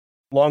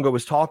Longo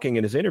was talking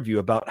in his interview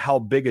about how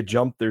big a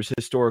jump there's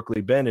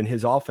historically been in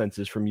his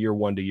offenses from year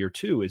 1 to year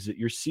 2, is that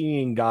you're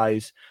seeing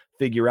guys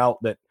figure out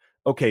that,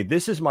 okay,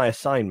 this is my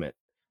assignment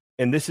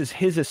and this is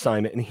his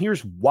assignment, and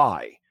here's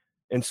why.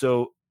 And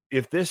so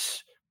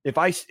if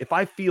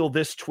I feel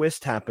this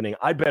twist happening,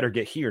 I better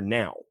get here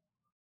now.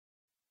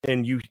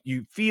 And you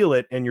feel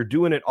it, and you're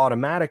doing it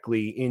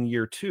automatically in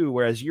year 2,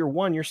 whereas year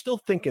 1, you're still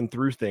thinking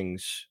through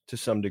things to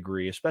some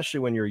degree, especially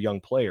when you're a young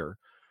player.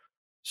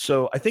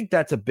 So I think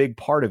that's a big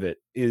part of it,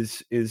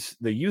 is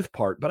the youth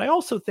part. But I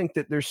also think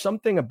that there's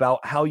something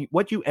about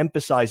what you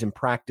emphasize in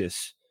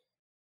practice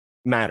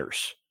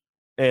matters.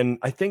 And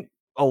I think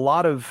a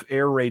lot of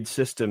air raid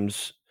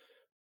systems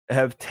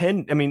have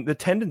the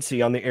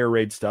tendency on the air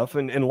raid stuff,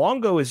 and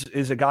Longo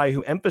is a guy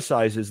who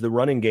emphasizes the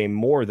running game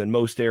more than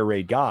most air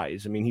raid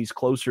guys. I mean, he's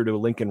closer to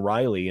Lincoln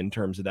Riley in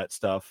terms of that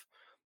stuff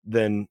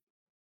than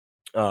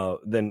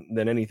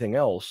anything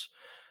else.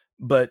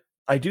 But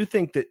I do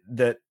think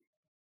that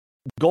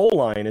goal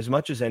line, as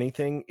much as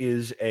anything,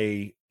 it's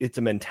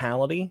a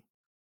mentality,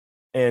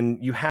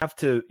 and you have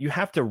to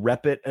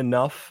rep it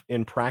enough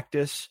in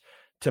practice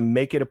to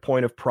make it a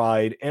point of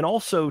pride, and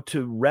also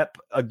to rep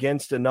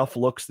against enough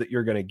looks that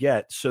you're going to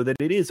get so that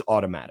it is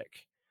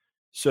automatic,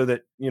 so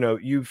that,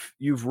 you've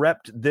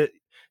repped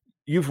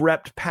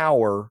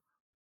power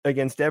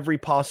against every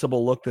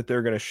possible look that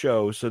they're going to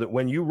show, so that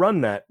when you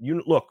run that,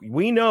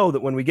 we know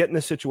that when we get in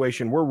this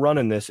situation, we're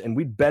running this, and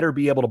we'd better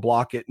be able to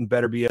block it, and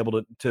better be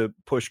able to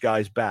push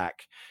guys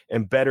back,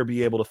 and better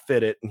be able to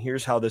fit it. And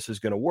here's how this is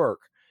going to work.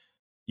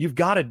 You've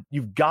got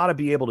to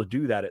be able to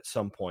do that at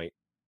some point.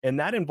 And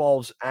that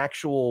involves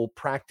actual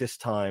practice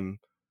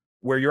time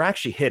where you're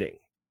actually hitting,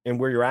 and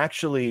where you're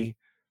actually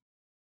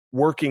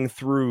working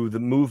through the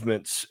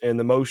movements and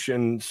the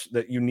motions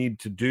that you need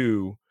to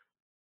do,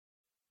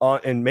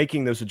 and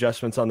making those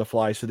adjustments on the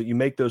fly so that you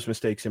make those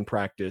mistakes in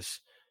practice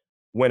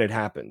when it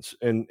happens.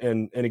 And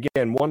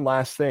again, one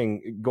last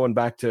thing, going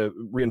back to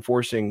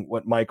reinforcing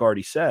what Mike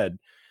already said,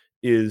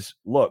 is,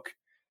 look,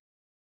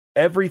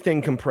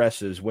 everything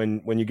compresses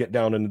when you get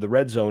down into the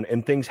red zone,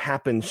 and things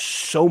happen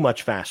so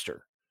much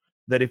faster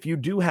that if you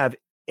do have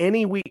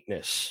any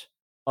weakness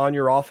on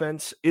your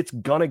offense, it's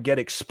going to get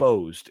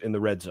exposed in the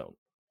red zone.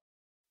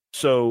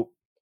 So,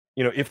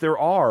 if there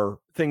are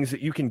things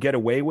that you can get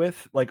away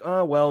with, like,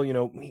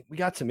 we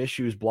got some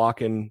issues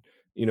blocking,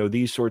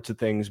 these sorts of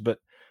things, but,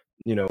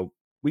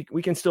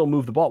 we can still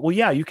move the ball. Well,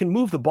 yeah, you can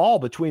move the ball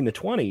between the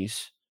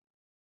 20s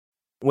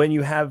when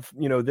you have,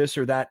 this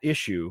or that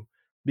issue,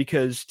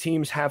 because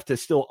teams have to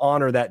still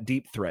honor that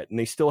deep threat, and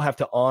they still have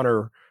to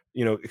honor,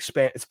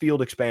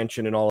 field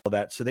expansion and all of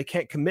that. So they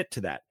can't commit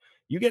to that.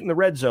 You get in the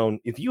red zone,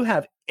 if you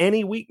have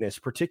any weakness,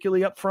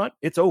 particularly up front,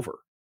 it's over.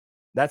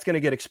 That's going to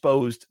get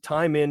exposed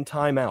time in,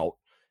 time out.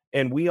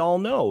 And we all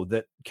know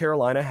that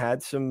Carolina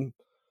had some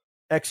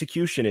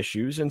execution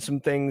issues and some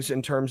things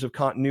in terms of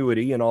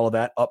continuity and all of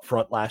that up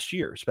front last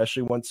year,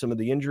 especially once some of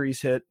the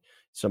injuries hit,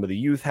 some of the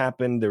youth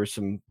happened. There were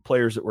some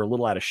players that were a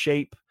little out of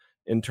shape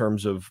in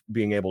terms of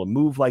being able to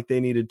move like they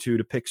needed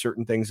to pick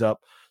certain things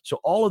up. So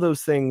all of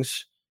those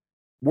things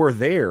were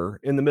there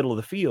in the middle of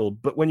the field.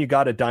 But when you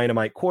got a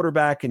dynamite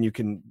quarterback, and you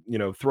can,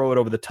 throw it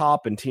over the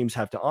top, and teams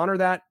have to honor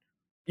that,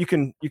 you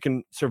can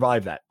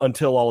survive that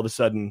until all of a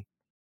sudden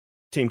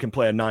team can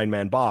play a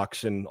 9-man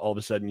box, and all of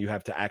a sudden you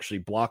have to actually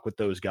block with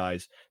those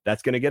guys.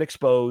 That's going to get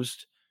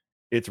exposed.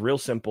 It's real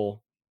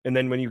simple. And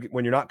then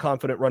when you're not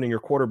confident running your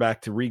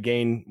quarterback to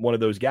regain one of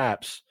those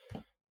gaps,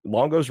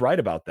 Longo's right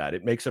about that.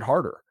 It makes it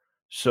harder.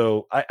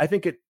 So I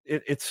think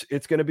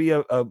it's going to be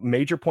a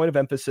major point of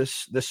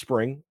emphasis this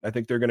spring. I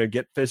think they're going to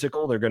get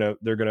physical. They're going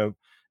to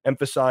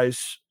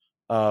emphasize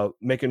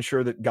making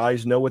sure that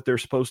guys know what they're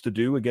supposed to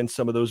do against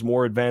some of those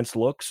more advanced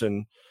looks,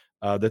 and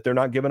that they're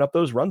not giving up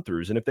those run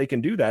throughs. And if they can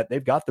do that,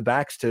 they've got the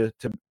backs to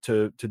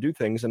do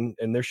things,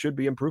 and there should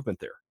be improvement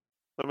there.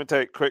 Let me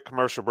take a quick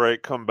commercial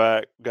break, come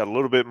back. Got a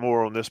little bit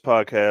more on this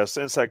podcast,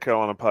 Inside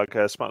Carolina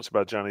podcast, sponsored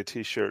by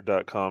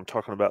JohnnyT-shirt.com,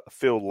 talking about the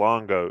Phil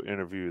Longo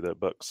interview that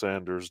Buck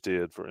Sanders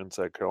did for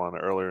Inside Carolina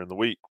earlier in the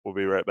week. We'll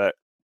be right back.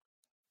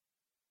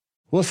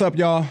 What's up,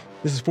 y'all?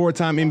 This is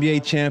four-time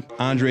NBA champ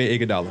Andre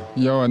Iguodala.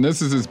 Yo, and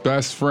this is his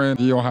best friend,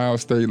 the Ohio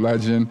State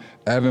legend,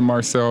 Evan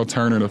Marcel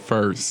Turner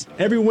I.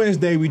 Every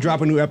Wednesday, we drop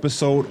a new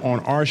episode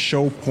on our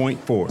show, Point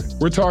Forward.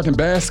 We're talking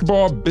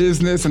basketball,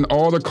 business, and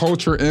all the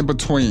culture in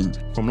between.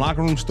 From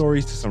locker room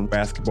stories to some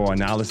basketball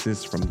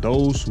analysis from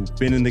those who've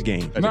been in the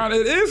game. Now,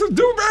 it is a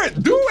dude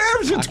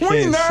averaging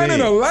 29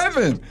 and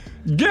 11.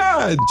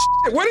 God,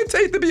 what did it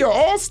take to be an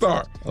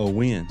all-star? A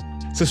win.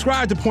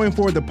 Subscribe to Point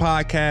Forward, the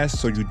podcast,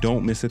 so you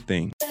don't miss a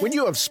thing. When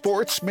you have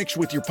sports mixed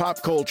with your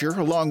pop culture,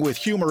 along with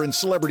humor and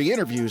celebrity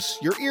interviews,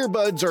 your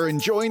earbuds are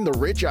enjoying The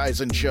Rich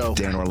Eisen Show.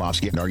 Dan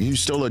Orlovsky, are you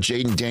still a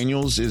Jaden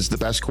Daniels is the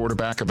best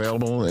quarterback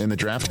available in the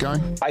draft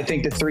guy? I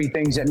think the three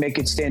things that make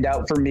it stand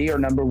out for me are,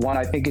 number one,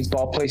 I think his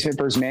ball placement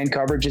versus man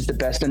coverage is the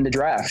best in the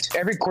draft.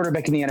 Every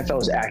quarterback in the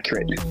NFL is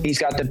accurate. He's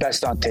got the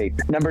best on tape.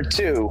 Number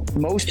two,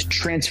 most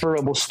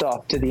transferable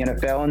stuff to the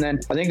NFL. And then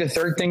I think the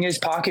third thing is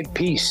pocket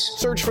peace.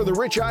 Search for The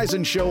Rich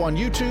Eisen Show on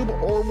YouTube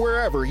or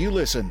wherever you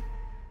listen.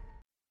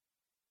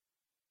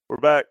 We're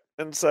back.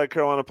 Inside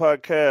Carolina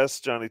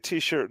Podcast,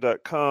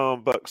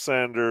 JohnnyT-shirt.com, Buck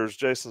Sanders,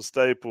 Jason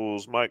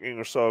Staples, Mike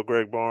Ingersoll,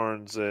 Greg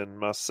Barnes, and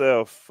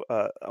myself.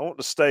 I want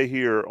to stay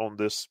here on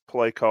this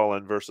play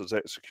calling versus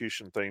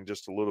execution thing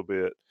just a little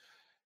bit.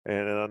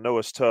 And I know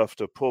it's tough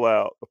to pull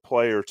out a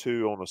play or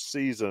two on a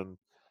season.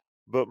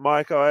 But,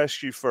 Mike, I'll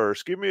ask you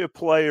first. Give me a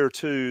play or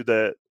two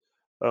that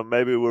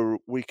maybe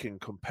we can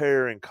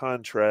compare and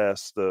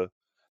contrast the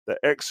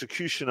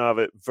execution of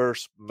it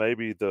versus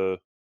maybe the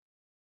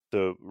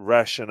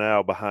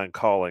rationale behind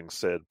calling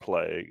said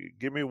play.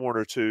 Give me one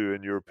or two,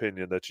 in your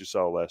opinion, that you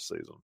saw last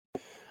season.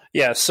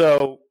 Yeah,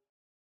 so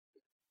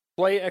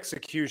play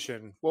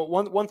execution. Well,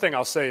 one thing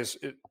I'll say is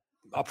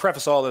I'll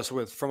preface all this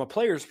with, from a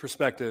player's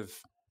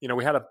perspective,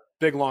 we had a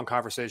big, long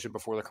conversation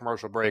before the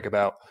commercial break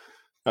about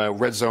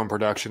red zone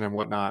production and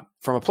whatnot.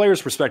 From a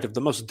player's perspective, the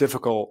most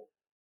difficult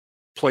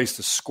place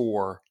to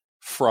score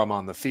from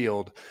on the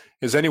field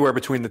is anywhere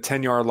between the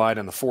 10-yard line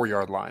and the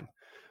 4-yard line.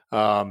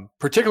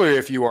 Particularly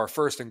if you are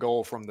first and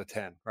goal from the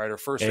 10, right? Or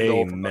first and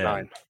goal from the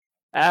 9.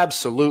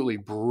 Absolutely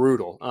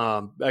brutal.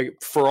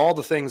 For all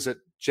the things that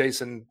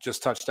Jason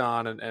just touched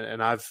on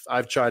and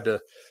I've tried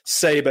to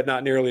say, but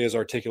not nearly as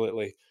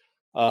articulately,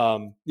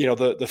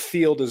 the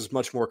field is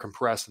much more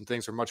compressed and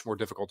things are much more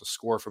difficult to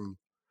score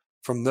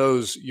from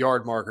those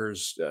yard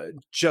markers,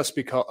 just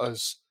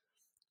because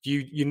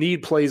you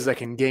need plays that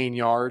can gain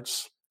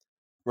yards,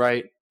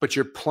 right? But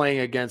you're playing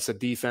against a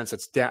defense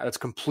that's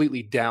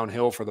completely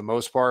downhill for the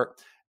most part,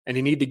 and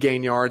you need to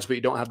gain yards, but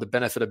you don't have the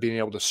benefit of being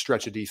able to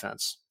stretch a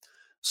defense.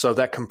 So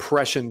that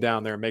compression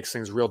down there makes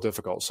things real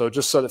difficult. So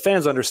just so the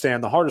fans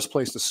understand, the hardest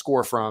place to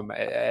score from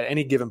at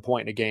any given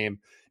point in a game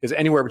is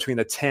anywhere between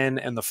the 10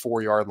 and the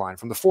 4-yard line.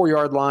 From the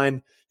 4-yard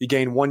line, you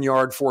gain 1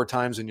 yard 4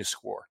 times and you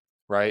score,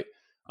 right?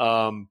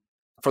 From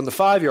the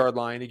 5-yard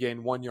line, you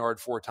gain 1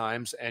 yard 4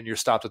 times and you're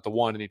stopped at the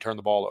 1 and you turn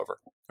the ball over,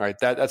 right?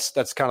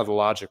 That's kind of the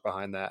logic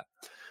behind that.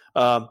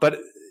 But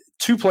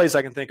two plays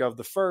I can think of.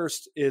 The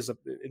first is,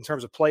 in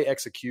terms of play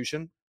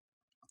execution,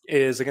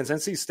 is against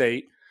NC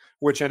State,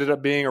 which ended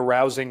up being a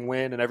rousing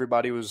win, and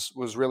everybody was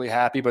really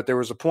happy. But there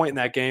was a point in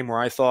that game where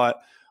I thought,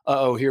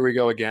 uh-oh, here we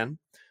go again.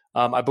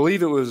 I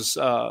believe it was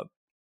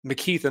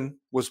McKeithen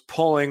was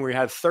pulling. We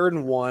had 3rd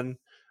and 1.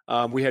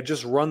 We had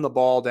just run the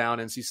ball down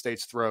NC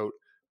State's throat.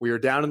 We were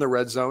down in the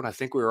red zone. I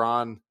think we were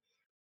on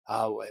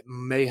it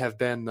may have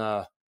been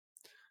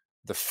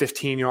the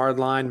 15-yard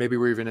line. Maybe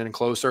we were even in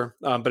closer.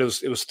 But it was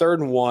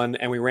 3rd and 1,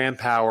 and we ran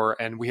power,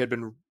 and we had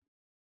been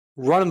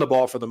running the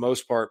ball for the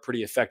most part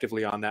pretty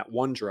effectively on that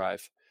one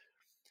drive.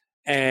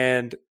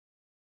 And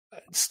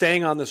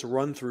staying on this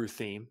run-through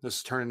theme,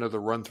 this turned into the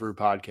run-through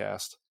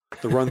podcast,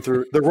 the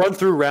run-through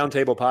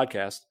roundtable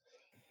podcast.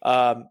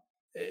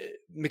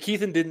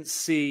 McKeithen didn't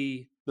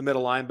see the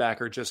middle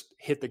linebacker just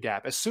hit the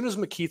gap. As soon as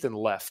McKeithen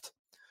left,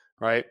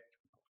 right?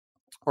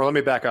 Or let me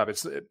back up.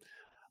 It's a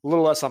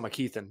little less on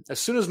McKeithen. As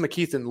soon as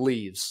McKeithen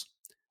leaves,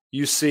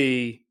 you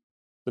see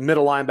the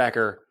middle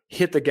linebacker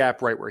hit the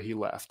gap right where he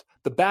left.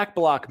 The back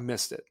block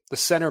missed it. The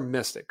center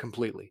missed it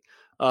completely.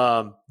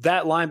 That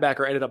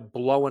linebacker ended up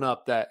blowing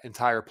up that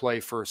entire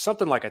play for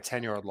something like a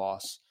 10-yard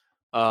loss.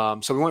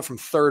 So we went from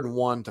 3rd and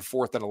 1 to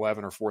 4th and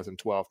 11 or 4th and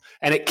 12,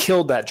 and it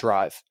killed that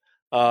drive.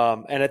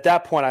 And at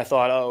that point, I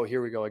thought, oh,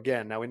 here we go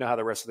again. Now we know how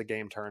the rest of the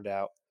game turned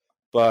out.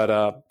 But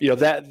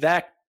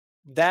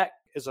that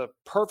is a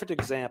perfect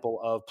example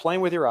of playing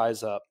with your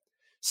eyes up,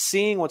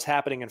 seeing what's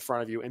happening in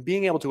front of you, and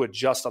being able to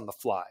adjust on the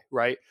fly.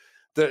 Right,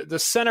 the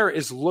center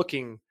is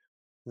looking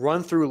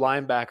run through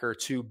linebacker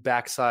to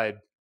backside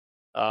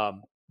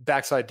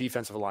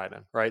defensive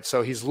lineman. Right,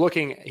 so he's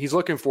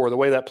looking for, the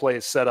way that play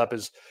is set up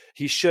is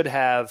he should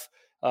have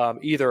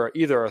either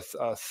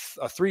a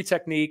 3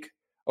 technique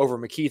over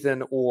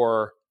McKeithen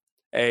or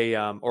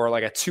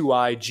like a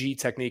 2-eye G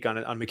technique on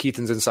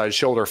McKeithen's inside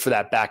shoulder for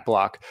that back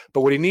block.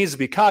 But what he needs to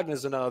be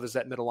cognizant of is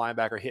that middle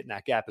linebacker hitting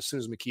that gap as soon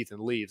as McKeithen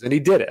leaves. And he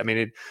did it. I mean,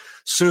 as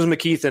soon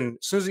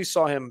as he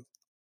saw him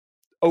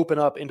open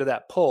up into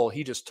that pull,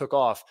 he just took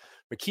off.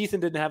 McKeithen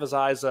didn't have his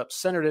eyes up.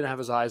 Center didn't have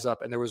his eyes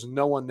up, and there was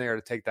no one there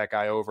to take that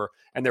guy over.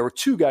 And there were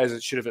two guys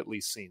that should have at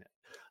least seen it.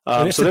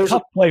 And it's a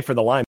tough play for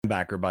the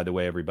linebacker, by the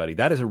way, everybody.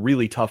 That is a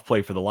really tough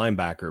play for the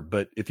linebacker.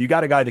 But if you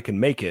got a guy that can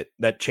make it,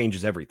 that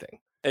changes everything.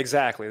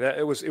 Exactly. That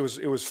it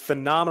was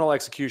phenomenal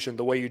execution.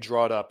 The way you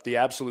draw it up, the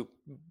absolute,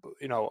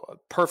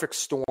 perfect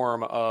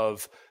storm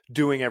of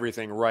doing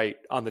everything right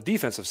on the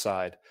defensive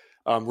side,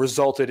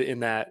 resulted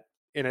in that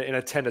in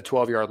a 10 to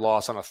 12 yard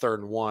loss on a 3rd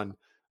and 1.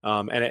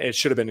 And it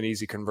should have been an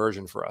easy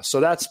conversion for us. So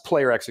that's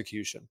player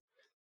execution.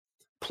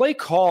 Play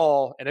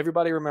call, and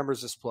everybody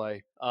remembers this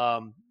play.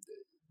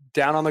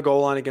 Down on the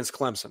goal line against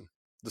Clemson,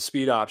 the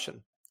speed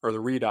option or the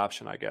read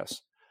option, I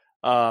guess.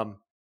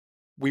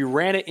 We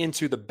ran it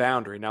into the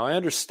boundary. Now I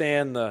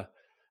understand the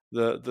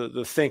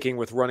thinking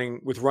with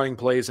running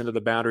plays into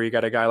the boundary. You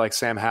got a guy like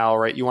Sam Howell,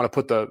 right? You want to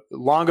put the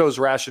Longo's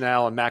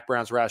rationale and Mac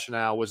Brown's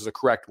rationale was the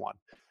correct one.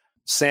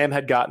 Sam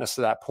had gotten us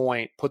to that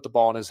point, put the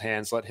ball in his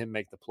hands, let him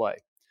make the play.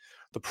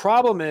 The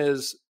problem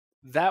is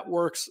that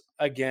works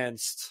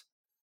against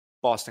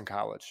Boston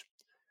College.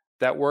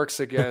 That works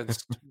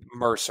against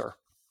Mercer.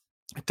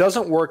 It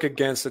doesn't work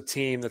against a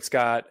team that's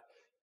got,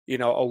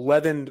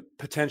 11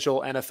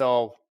 potential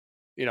NFL,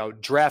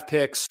 draft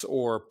picks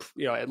or,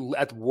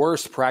 at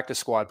worst practice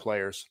squad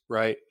players,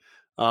 right?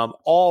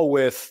 All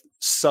with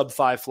sub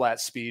 5 flat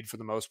speed for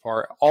the most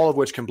part, all of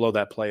which can blow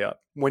that play up.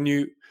 When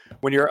you're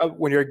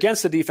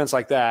against a defense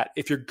like that,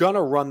 if you're going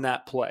to run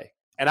that play,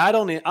 and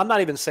I'm not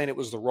even saying it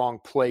was the wrong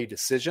play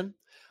decision.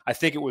 I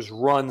think it was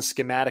run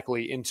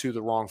schematically into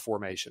the wrong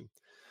formation.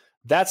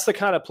 That's the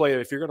kind of play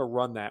that if you're going to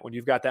run that, when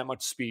you've got that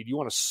much speed, you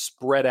want to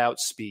spread out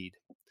speed,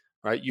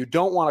 right? You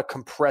don't want to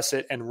compress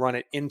it and run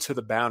it into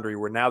the boundary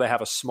where now they have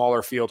a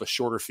smaller field, a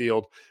shorter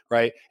field,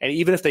 right? And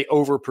even if they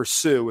over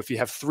pursue, if you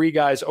have 3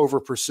 guys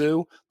over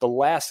pursue, the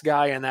last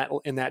guy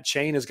in that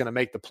chain is going to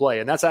make the play.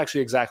 And that's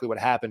actually exactly what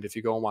happened if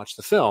you go and watch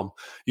the film.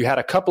 You had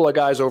a couple of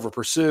guys over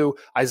pursue.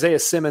 Isaiah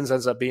Simmons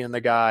ends up being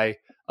the guy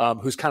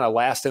who's kind of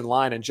last in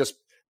line, and just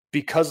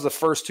because the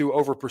first 2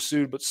 over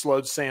pursued but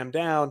slowed Sam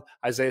down,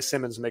 Isaiah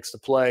Simmons makes the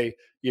play,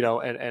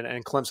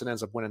 and Clemson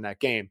ends up winning that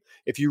game.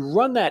 If you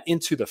run that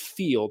into the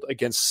field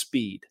against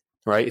speed,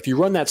 right? If you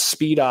run that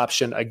speed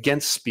option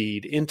against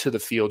speed into the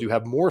field, you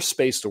have more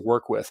space to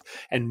work with,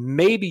 and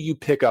maybe you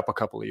pick up a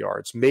couple of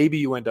yards. Maybe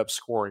you end up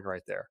scoring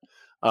right there.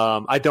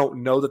 I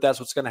don't know that that's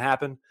what's going to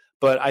happen,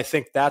 but I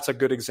think that's a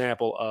good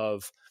example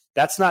of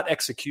that's not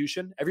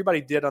execution.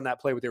 Everybody did on that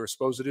play what they were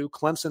supposed to do.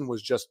 Clemson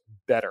was just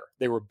better.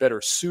 They were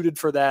better suited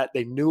for that.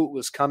 They knew it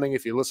was coming.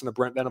 If you listen to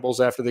Brent Venables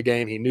after the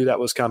game, he knew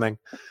that was coming.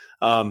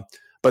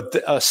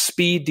 But a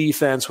speed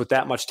defense with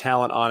that much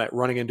talent on it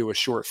running into a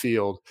short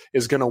field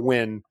is going to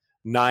win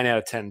 9 out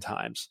of 10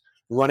 times.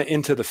 Run it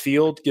into the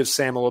field, give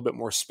Sam a little bit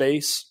more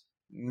space,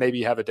 maybe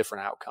you have a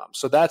different outcome.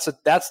 So that's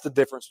the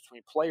difference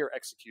between player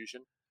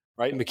execution,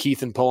 right?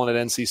 McKeithen pulling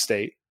at NC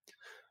State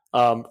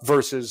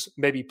versus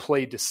maybe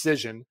play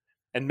decision.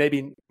 And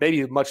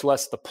maybe much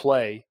less the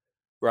play,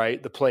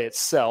 right? The play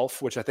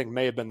itself, which I think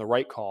may have been the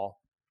right call,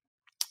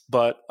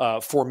 but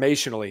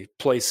formationally,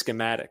 play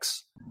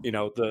schematics,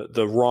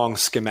 the wrong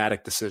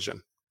schematic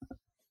decision.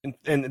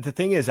 And the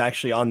thing is,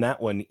 actually, on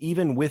that one,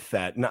 even with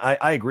that, and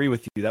I agree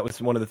with you. That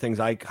was one of the things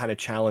I kind of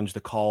challenged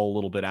the call a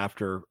little bit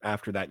after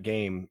that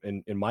game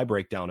in my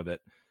breakdown of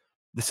it.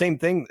 The same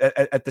thing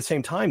at the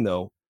same time,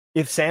 though,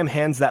 if Sam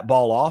hands that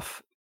ball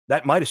off,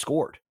 that might have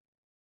scored.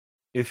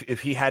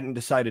 If he hadn't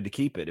decided to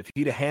keep it, if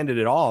he'd have handed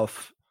it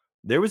off,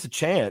 there was a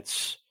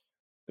chance.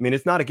 I mean,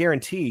 it's not a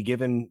guarantee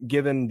given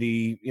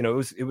the,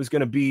 it was going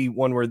to be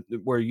one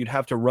where you'd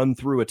have to run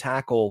through a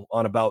tackle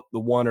on about the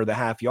 1 or the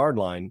half yard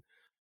line,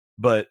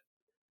 but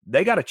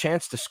they got a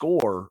chance to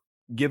score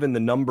given the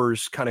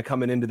numbers kind of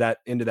coming into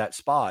that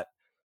spot.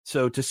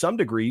 So to some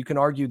degree, you can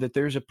argue that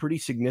there's a pretty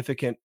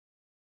significant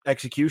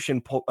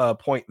execution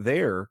point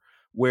there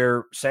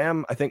where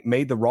Sam, I think,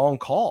 made the wrong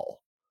call.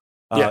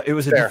 It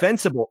was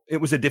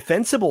a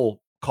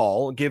defensible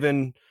call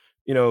given,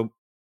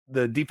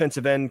 the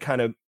defensive end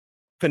kind of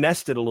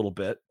finessed it a little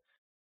bit,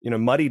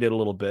 muddied it a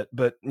little bit.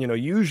 But,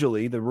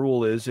 usually the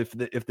rule is if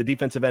the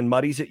defensive end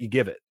muddies it, you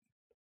give it.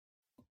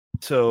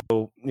 So,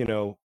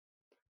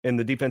 and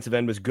the defensive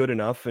end was good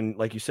enough and,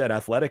 like you said,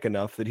 athletic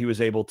enough that he was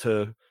able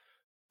to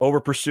over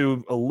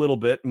pursue a little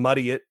bit,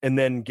 muddy it, and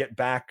then get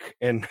back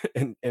and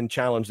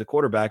challenge the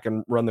quarterback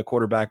and run the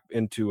quarterback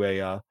into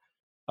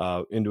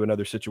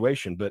another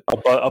situation. But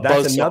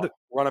that's another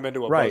run him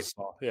into a right.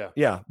 buzzsaw.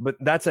 Yeah. But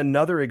that's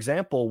another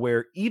example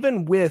where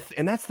even with,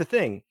 and that's the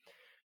thing,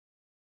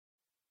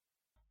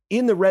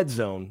 in the red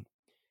zone,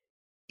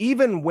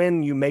 even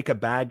when you make a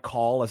bad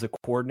call as a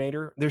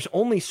coordinator, there's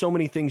only so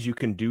many things you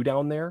can do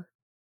down there,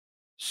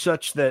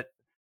 such that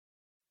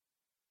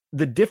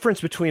the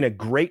difference between a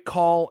great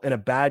call and a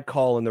bad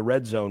call in the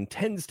red zone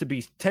tends to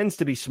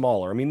be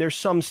smaller. I mean, there's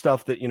some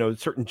stuff that,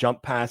 certain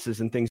jump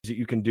passes and things that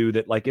you can do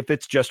that, like, if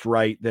it's just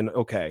right, then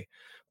okay.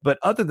 But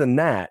other than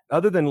that,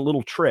 other than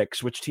little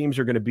tricks, which teams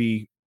are going to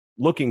be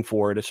looking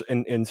for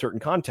in certain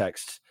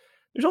contexts,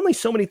 there's only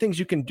so many things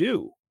you can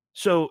do.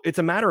 So it's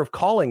a matter of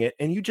calling it,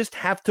 and you just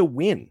have to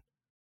win.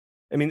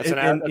 I mean, that's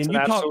an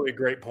absolutely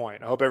great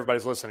point. I hope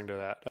everybody's listening to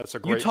that. That's a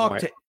great point. You talk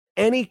to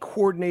any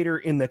coordinator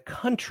in the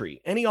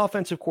country, any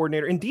offensive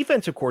coordinator and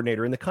defensive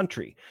coordinator in the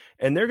country,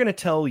 and they're going to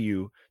tell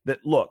you that,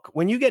 look,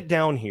 when you get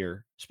down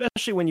here,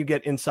 especially when you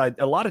get inside,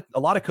 a lot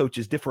of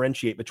coaches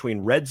differentiate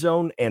between red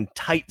zone and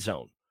tight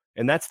zone,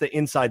 and that's the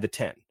inside the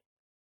 10.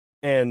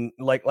 And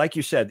like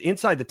you said,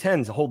 inside the 10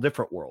 is a whole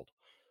different world.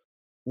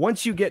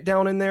 Once you get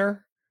down in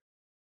there,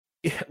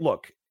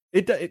 look,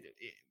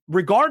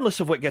 regardless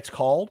of what gets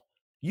called,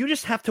 you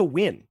just have to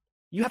win.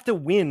 You have to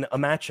win a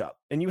matchup,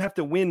 and you have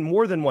to win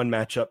more than one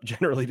matchup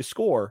generally to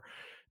score.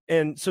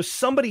 And so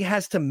somebody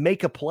has to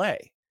make a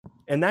play.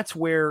 And that's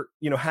where,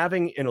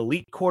 having an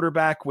elite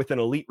quarterback with an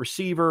elite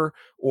receiver,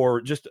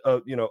 or just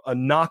a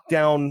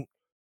knockdown,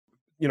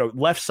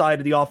 left side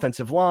of the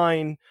offensive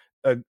line,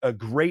 a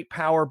great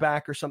power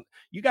back or something.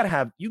 You got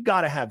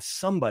to have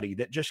somebody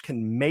that just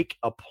can make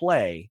a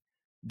play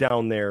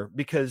down there,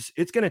 because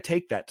it's going to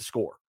take that to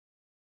score.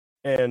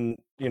 And,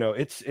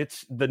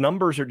 it's the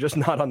numbers are just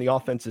not on the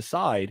offensive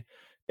side.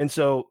 And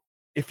so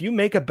if you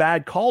make a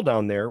bad call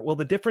down there, well,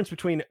 the difference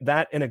between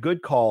that and a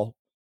good call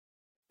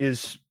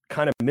is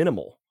kind of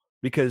minimal,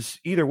 because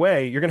either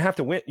way, you're going to have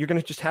to win. You're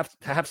going to just have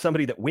to have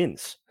somebody that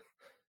wins.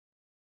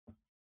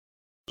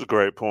 That's a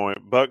great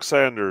point. Buck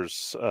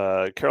Sanders,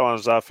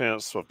 Carolina's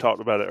offense, I've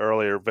talked about it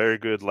earlier, very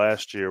good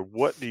last year.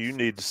 What do you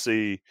need to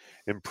see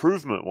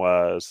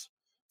improvement-wise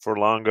for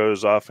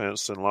Longo's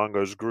offense and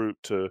Longo's group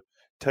to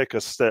take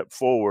a step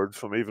forward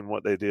from even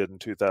what they did in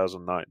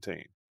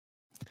 2019?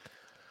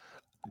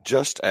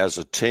 Just as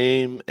a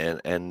team,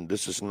 and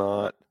this is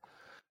not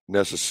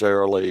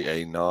necessarily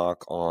a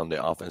knock on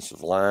the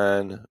offensive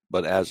line,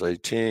 but as a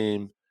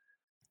team,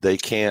 they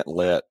can't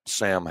let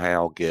Sam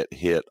Howell get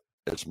hit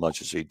as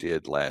much as he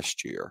did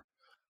last year.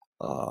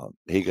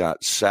 He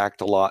got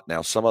sacked a lot.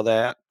 Now, some of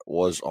that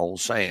was on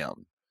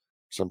Sam.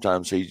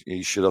 Sometimes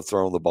he should have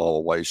thrown the ball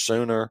away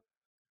sooner.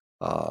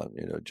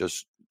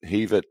 Just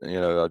heave it,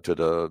 to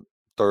the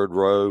third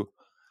row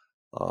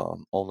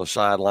on the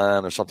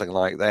sideline or something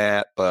like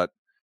that. But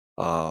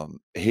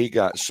he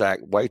got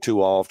sacked way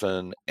too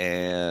often,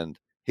 and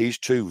he's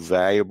too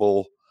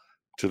valuable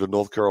to the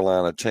North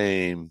Carolina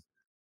team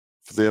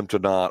for them to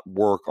not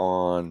work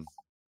on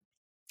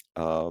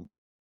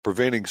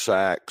preventing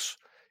sacks,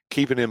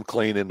 keeping him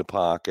clean in the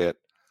pocket,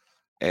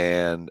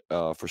 and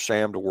for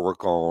Sam to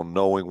work on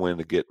knowing when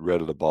to get rid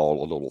of the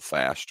ball a little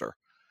faster.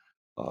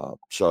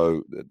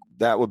 So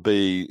that would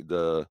be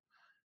the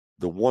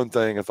one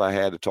thing, if I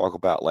had to talk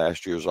about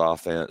last year's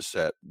offense,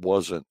 that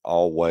wasn't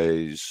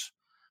always,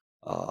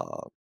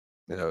 not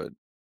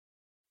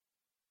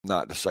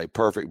to say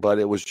perfect, but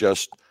it was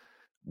just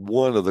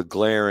one of the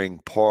glaring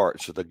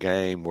parts of the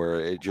game where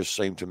it just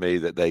seemed to me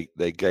that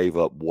they gave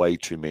up way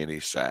too many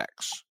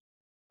sacks.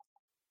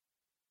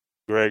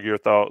 Greg, your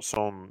thoughts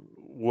on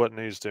what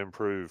needs to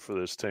improve for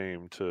this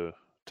team to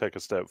take a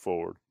step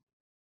forward?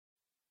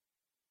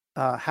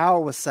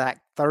 Howell was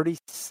sacked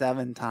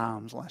 37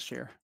 times last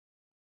year.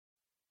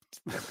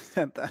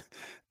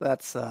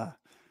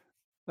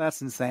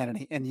 That's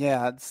insanity. And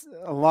yeah, it's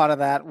a lot of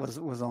that was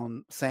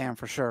on Sam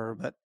for sure,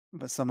 but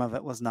some of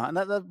it was not. And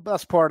the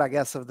best part, I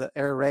guess, of the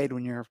air raid,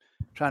 when you're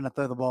trying to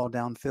throw the ball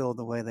downfield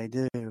the way they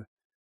do,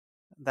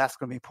 that's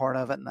going to be part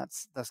of it. And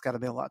that's got to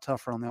be a lot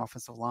tougher on the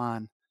offensive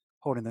line,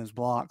 holding those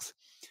blocks.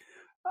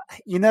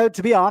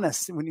 To be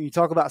honest, when you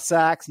talk about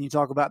sacks and you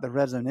talk about the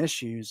red zone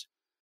issues,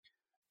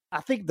 I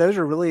think those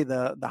are really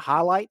the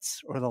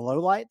highlights or the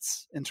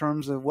lowlights in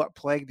terms of what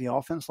plagued the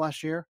offense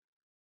last year.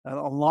 A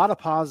lot of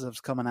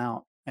positives coming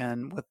out,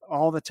 and with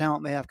all the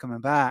talent they have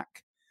coming back,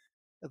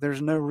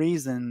 there's no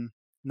reason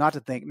not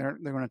to think they're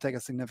going to take a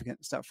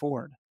significant step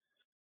forward.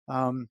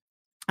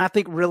 I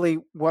think really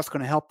what's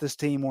going to help this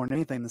team more than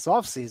anything this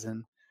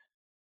offseason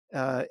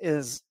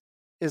is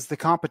the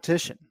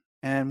competition.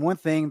 And one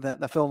thing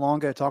that Phil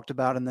Longo talked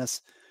about in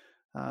this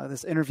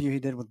interview he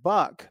did with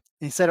Buck,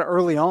 he said it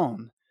early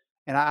on,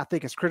 and I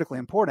think it's critically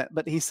important,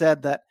 but he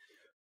said that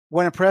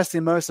what impressed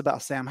him most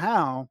about Sam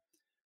Howell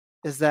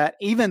is that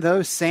even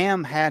though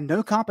Sam had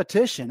no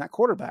competition at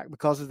quarterback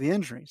because of the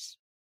injuries,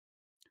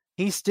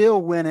 he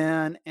still went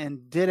in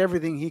and did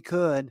everything he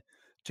could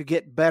to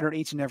get better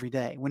each and every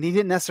day when he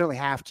didn't necessarily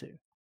have to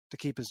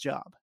keep his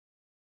job.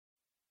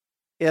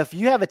 If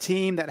you have a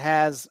team that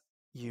has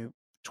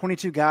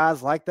 22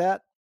 guys like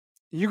that,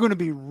 you're going to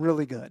be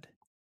really good.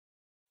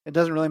 It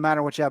doesn't really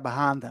matter what you have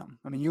behind them.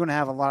 I mean, you're going to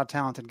have a lot of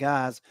talented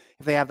guys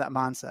if they have that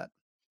mindset.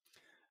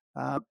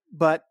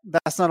 But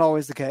that's not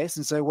always the case.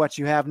 And so what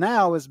you have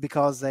now is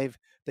because they've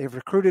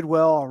recruited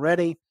well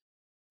already.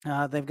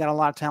 They've got a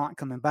lot of talent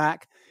coming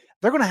back.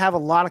 They're going to have a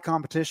lot of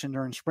competition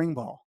during spring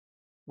ball,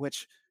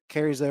 which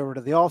carries over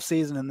to the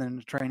offseason and then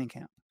to training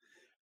camp.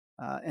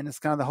 And it's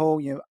kind of the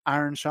whole,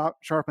 iron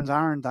sharpens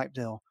iron type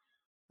deal.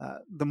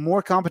 The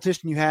more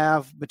competition you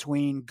have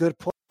between good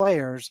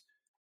players,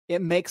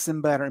 it makes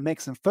them better. It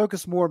makes them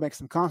focus more, makes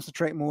them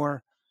concentrate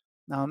more.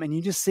 And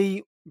you just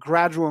see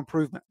gradual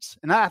improvements.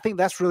 And I think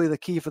that's really the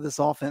key for this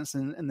offense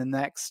in the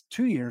next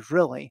 2 years,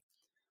 really,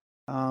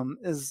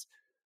 is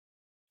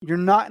you're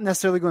not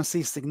necessarily going to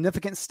see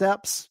significant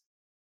steps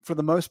for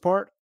the most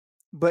part,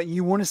 but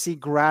you want to see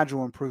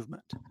gradual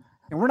improvement.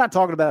 And we're not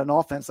talking about an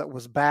offense that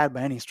was bad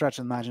by any stretch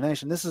of the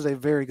imagination. This is a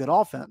very good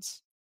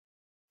offense.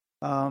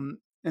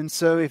 And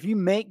so if you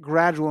make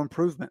gradual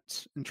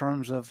improvements in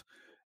terms of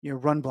your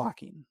run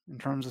blocking, in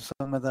terms of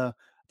some of the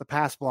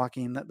pass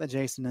blocking that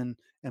Jason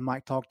and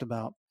Mike talked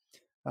about,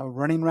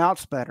 running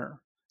routes better,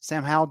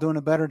 Sam Howell doing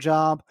a better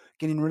job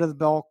getting rid of the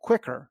ball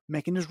quicker,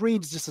 making his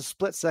reads just a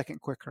split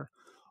second quicker.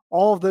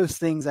 All of those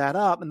things add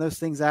up, and those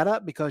things add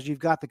up because you've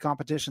got the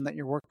competition that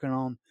you're working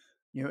on,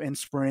 in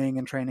spring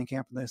and training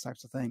camp and those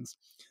types of things.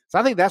 So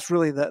I think that's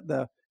really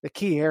the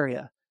key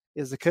area,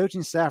 is the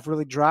coaching staff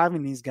really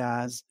driving these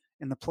guys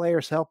and the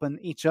players helping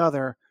each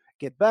other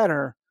get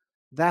better.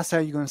 That's how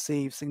you're going to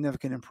see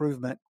significant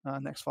improvement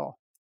next fall.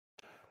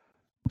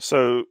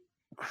 So,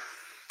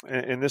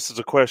 and this is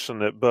a question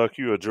that, Buck,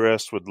 you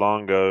addressed with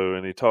Longo,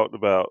 and he talked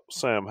about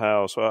Sam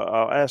Howell. So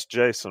I'll ask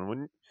Jason,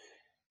 when,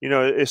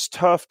 it's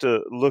tough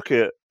to look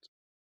at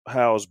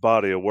Howell's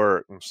body of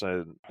work and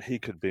say he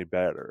could be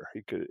better.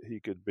 He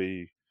could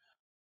be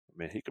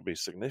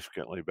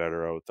significantly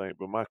better, I would think.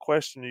 But my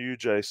question to you,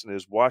 Jason,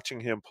 is watching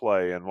him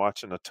play and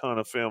watching a ton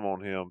of film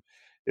on him,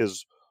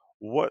 is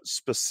what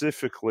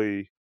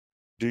specifically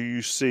do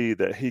you see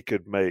that he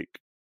could make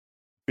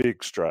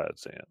big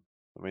strides in?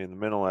 I mean, the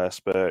mental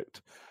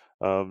aspect,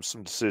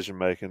 some decision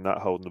making,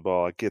 not holding the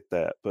ball, I get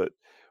that. But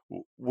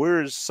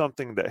where is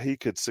something that he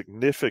could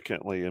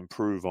significantly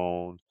improve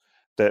on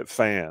that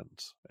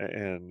fans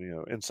and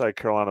Inside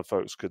Carolina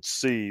folks could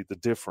see the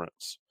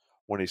difference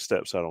when he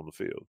steps out on the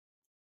field?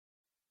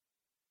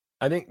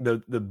 I think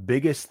the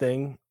biggest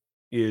thing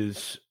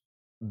is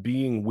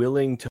being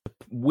willing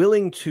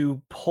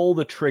to pull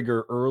the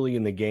trigger early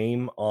in the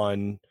game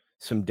on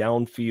some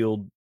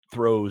downfield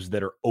throws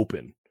that are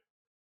open.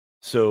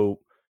 So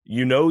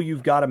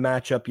you've got a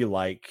matchup you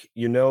like,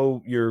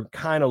 you're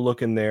kind of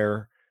looking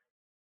there,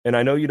 and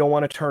I know you don't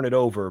want to turn it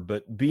over,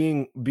 but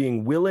being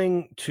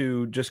willing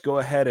to just go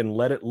ahead and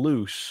let it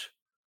loose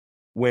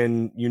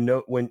when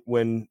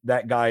when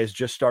that guy is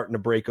just starting to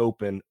break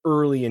open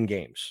early in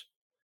games.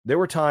 There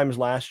were times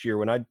last year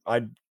when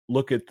I'd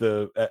look at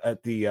the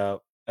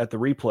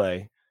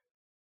replay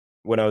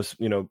when I was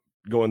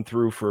going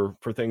through for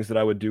things that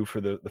I would do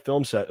for the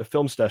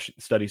film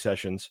study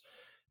sessions.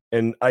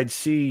 And I'd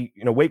see,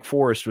 Wake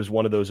Forest was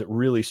one of those that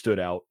really stood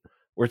out,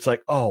 where it's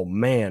like, oh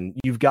man,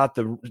 you've got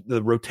the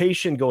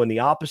rotation going the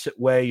opposite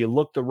way. You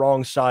look the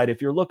wrong side.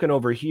 If you're looking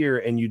over here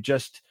and you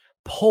just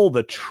pull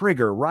the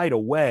trigger right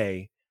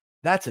away,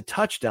 that's a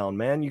touchdown,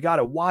 man. You got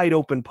a wide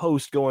open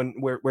post going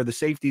where the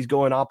safety's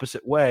going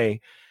opposite way.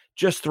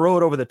 Just throw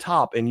it over the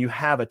top and you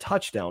have a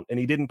touchdown. And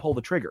he didn't pull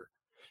the trigger.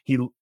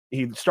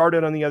 He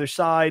started on the other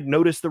side,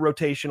 noticed the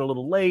rotation a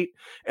little late,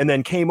 and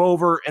then came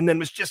over and then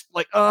was just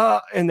like,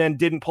 and then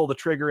didn't pull the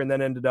trigger and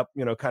then ended up,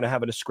 kind of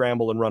having to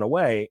scramble and run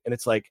away. And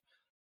it's like,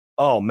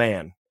 oh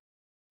man,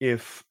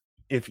 if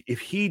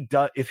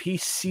he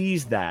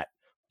sees that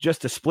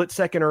just a split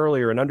second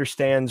earlier and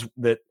understands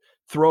that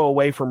throw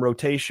away from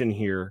rotation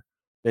here,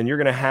 then you're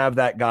going to have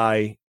that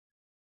guy,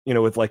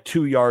 with like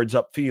 2 yards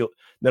upfield.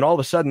 Then all of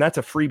a sudden that's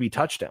a freebie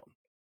touchdown.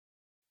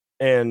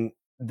 And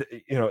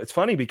it's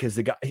funny because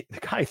the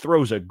guy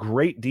throws a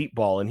great deep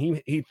ball,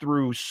 and he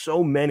threw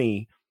so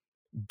many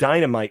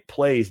dynamite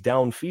plays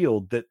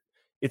downfield that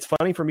it's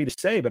funny for me to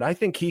say, but I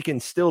think he can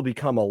still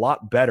become a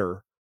lot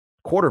better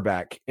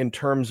quarterback in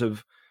terms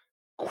of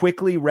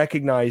quickly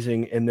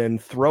recognizing and then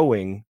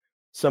throwing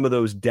some of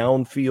those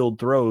downfield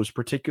throws,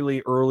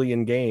 particularly early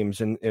in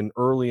games and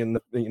early in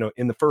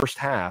the first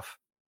half,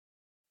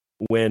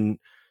 when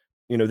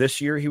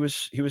this year he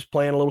was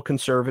playing a little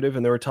conservative,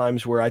 and there were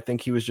times where I think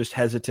he was just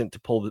hesitant to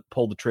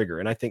pull the trigger.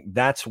 And I think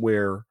that's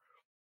where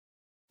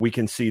we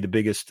can see the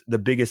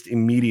biggest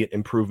immediate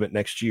improvement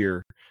next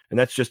year. And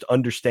that's just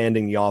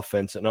understanding the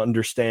offense and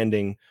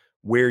understanding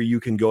where you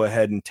can go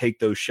ahead and take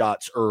those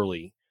shots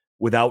early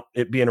without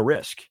it being a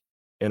risk.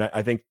 And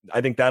I think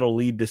that'll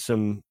lead to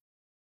some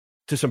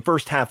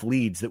first half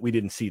leads that we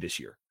didn't see this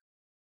year.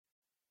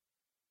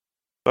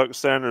 Buck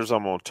Sanders,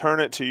 I'm going to turn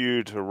it to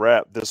you to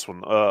wrap this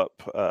one up.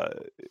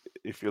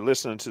 If you're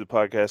listening to the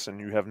podcast and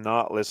you have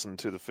not listened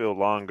to the Phil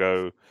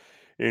Longo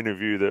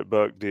interview that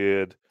Buck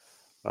did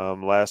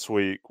last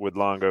week with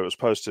Longo, it was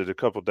posted a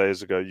couple of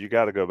days ago. You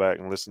got to go back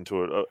and listen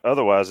to it.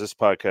 Otherwise, this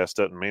podcast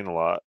doesn't mean a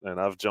lot, and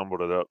I've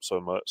jumbled it up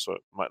so much, so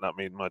it might not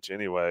mean much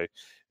anyway.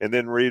 And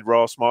then read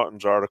Ross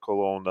Martin's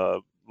article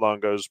on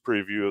Longo's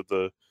preview of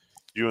the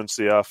UNC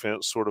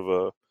offense, sort of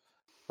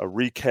a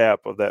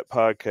recap of that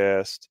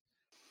podcast.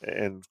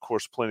 And, of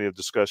course, plenty of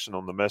discussion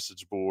on the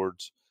message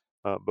boards.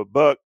 But,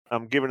 Buck,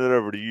 I'm giving it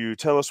over to you.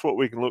 Tell us what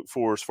we can look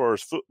for as far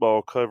as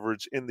football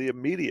coverage in the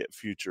immediate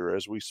future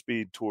as we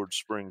speed towards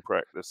spring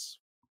practice.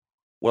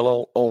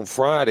 Well, on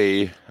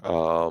Friday,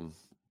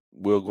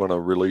 we're going to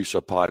release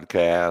a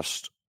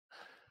podcast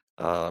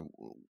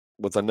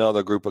with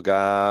another group of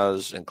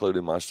guys,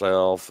 including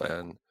myself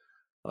and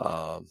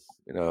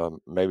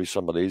Maybe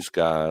some of these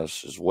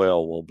guys as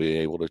well will be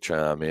able to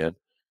chime in.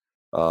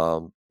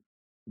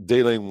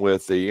 Dealing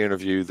with the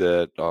interview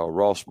that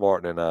Ross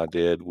Martin and I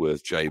did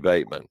with Jay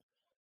Bateman,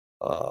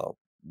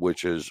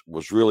 which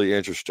was really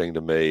interesting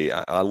to me.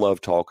 I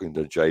love talking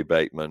to Jay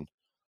Bateman.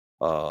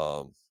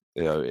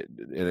 In an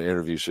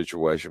interview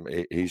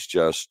situation, he's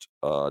just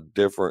a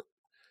different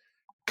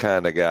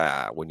kind of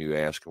guy when you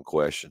ask him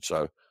questions.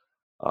 So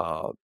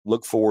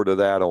look forward to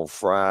that on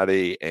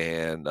Friday,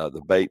 and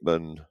the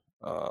Bateman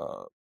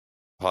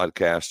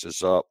podcast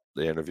is up,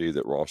 the interview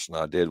that Ross and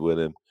I did with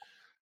him.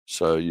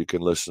 So you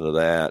can listen to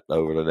that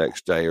over the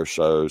next day or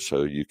so.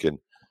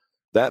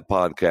 That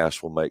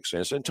podcast will make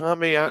sense. And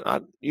Tommy,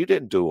 you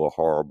didn't do a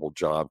horrible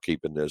job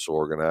keeping this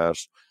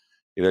organized.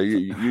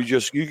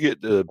 You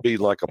get to be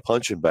like a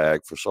punching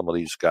bag for some of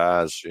these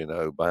guys,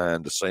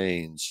 behind the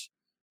scenes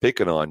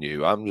picking on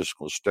you. I'm just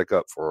going to stick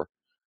up for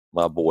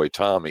my boy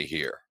Tommy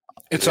here.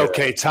 It's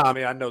okay,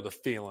 Tommy. I know the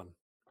feeling.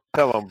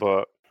 Tell him,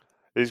 Buck.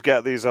 He's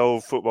got these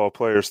old football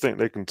players think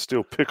they can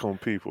still pick on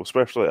people,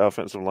 especially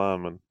offensive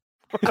linemen.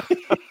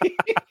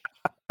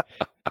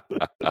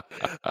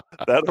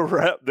 That'll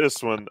wrap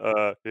this one.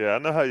 I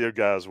know how your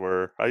guys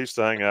were. I used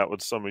to hang out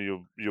with some of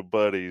your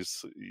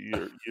buddies,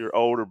 your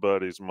older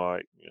buddies,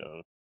 Mike.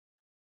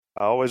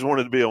 I always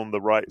wanted to be on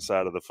the right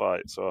side of the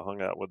fight, so I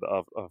hung out with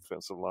the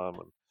offensive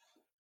linemen.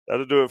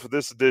 That'll do it for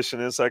this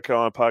edition Inside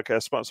Carolina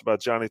Podcast, sponsored by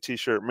Johnny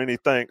T-Shirt. Many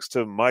thanks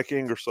to Mike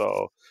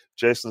Ingersoll,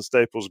 Jason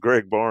Staples,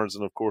 Greg Barnes,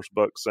 and, of course,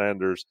 Buck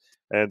Sanders,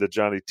 and to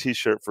Johnny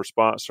T-Shirt for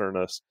sponsoring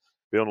us.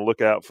 Be on the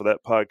lookout for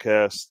that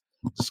podcast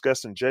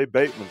discussing Jay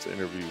Bateman's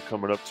interview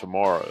coming up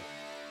tomorrow.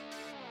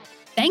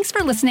 Thanks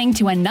for listening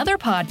to another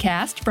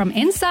podcast from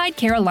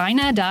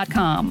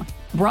InsideCarolina.com.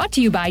 Brought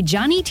to you by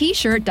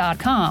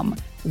JohnnyT-Shirt.com.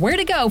 Where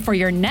to go for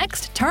your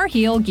next Tar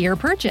Heel gear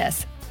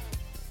purchase.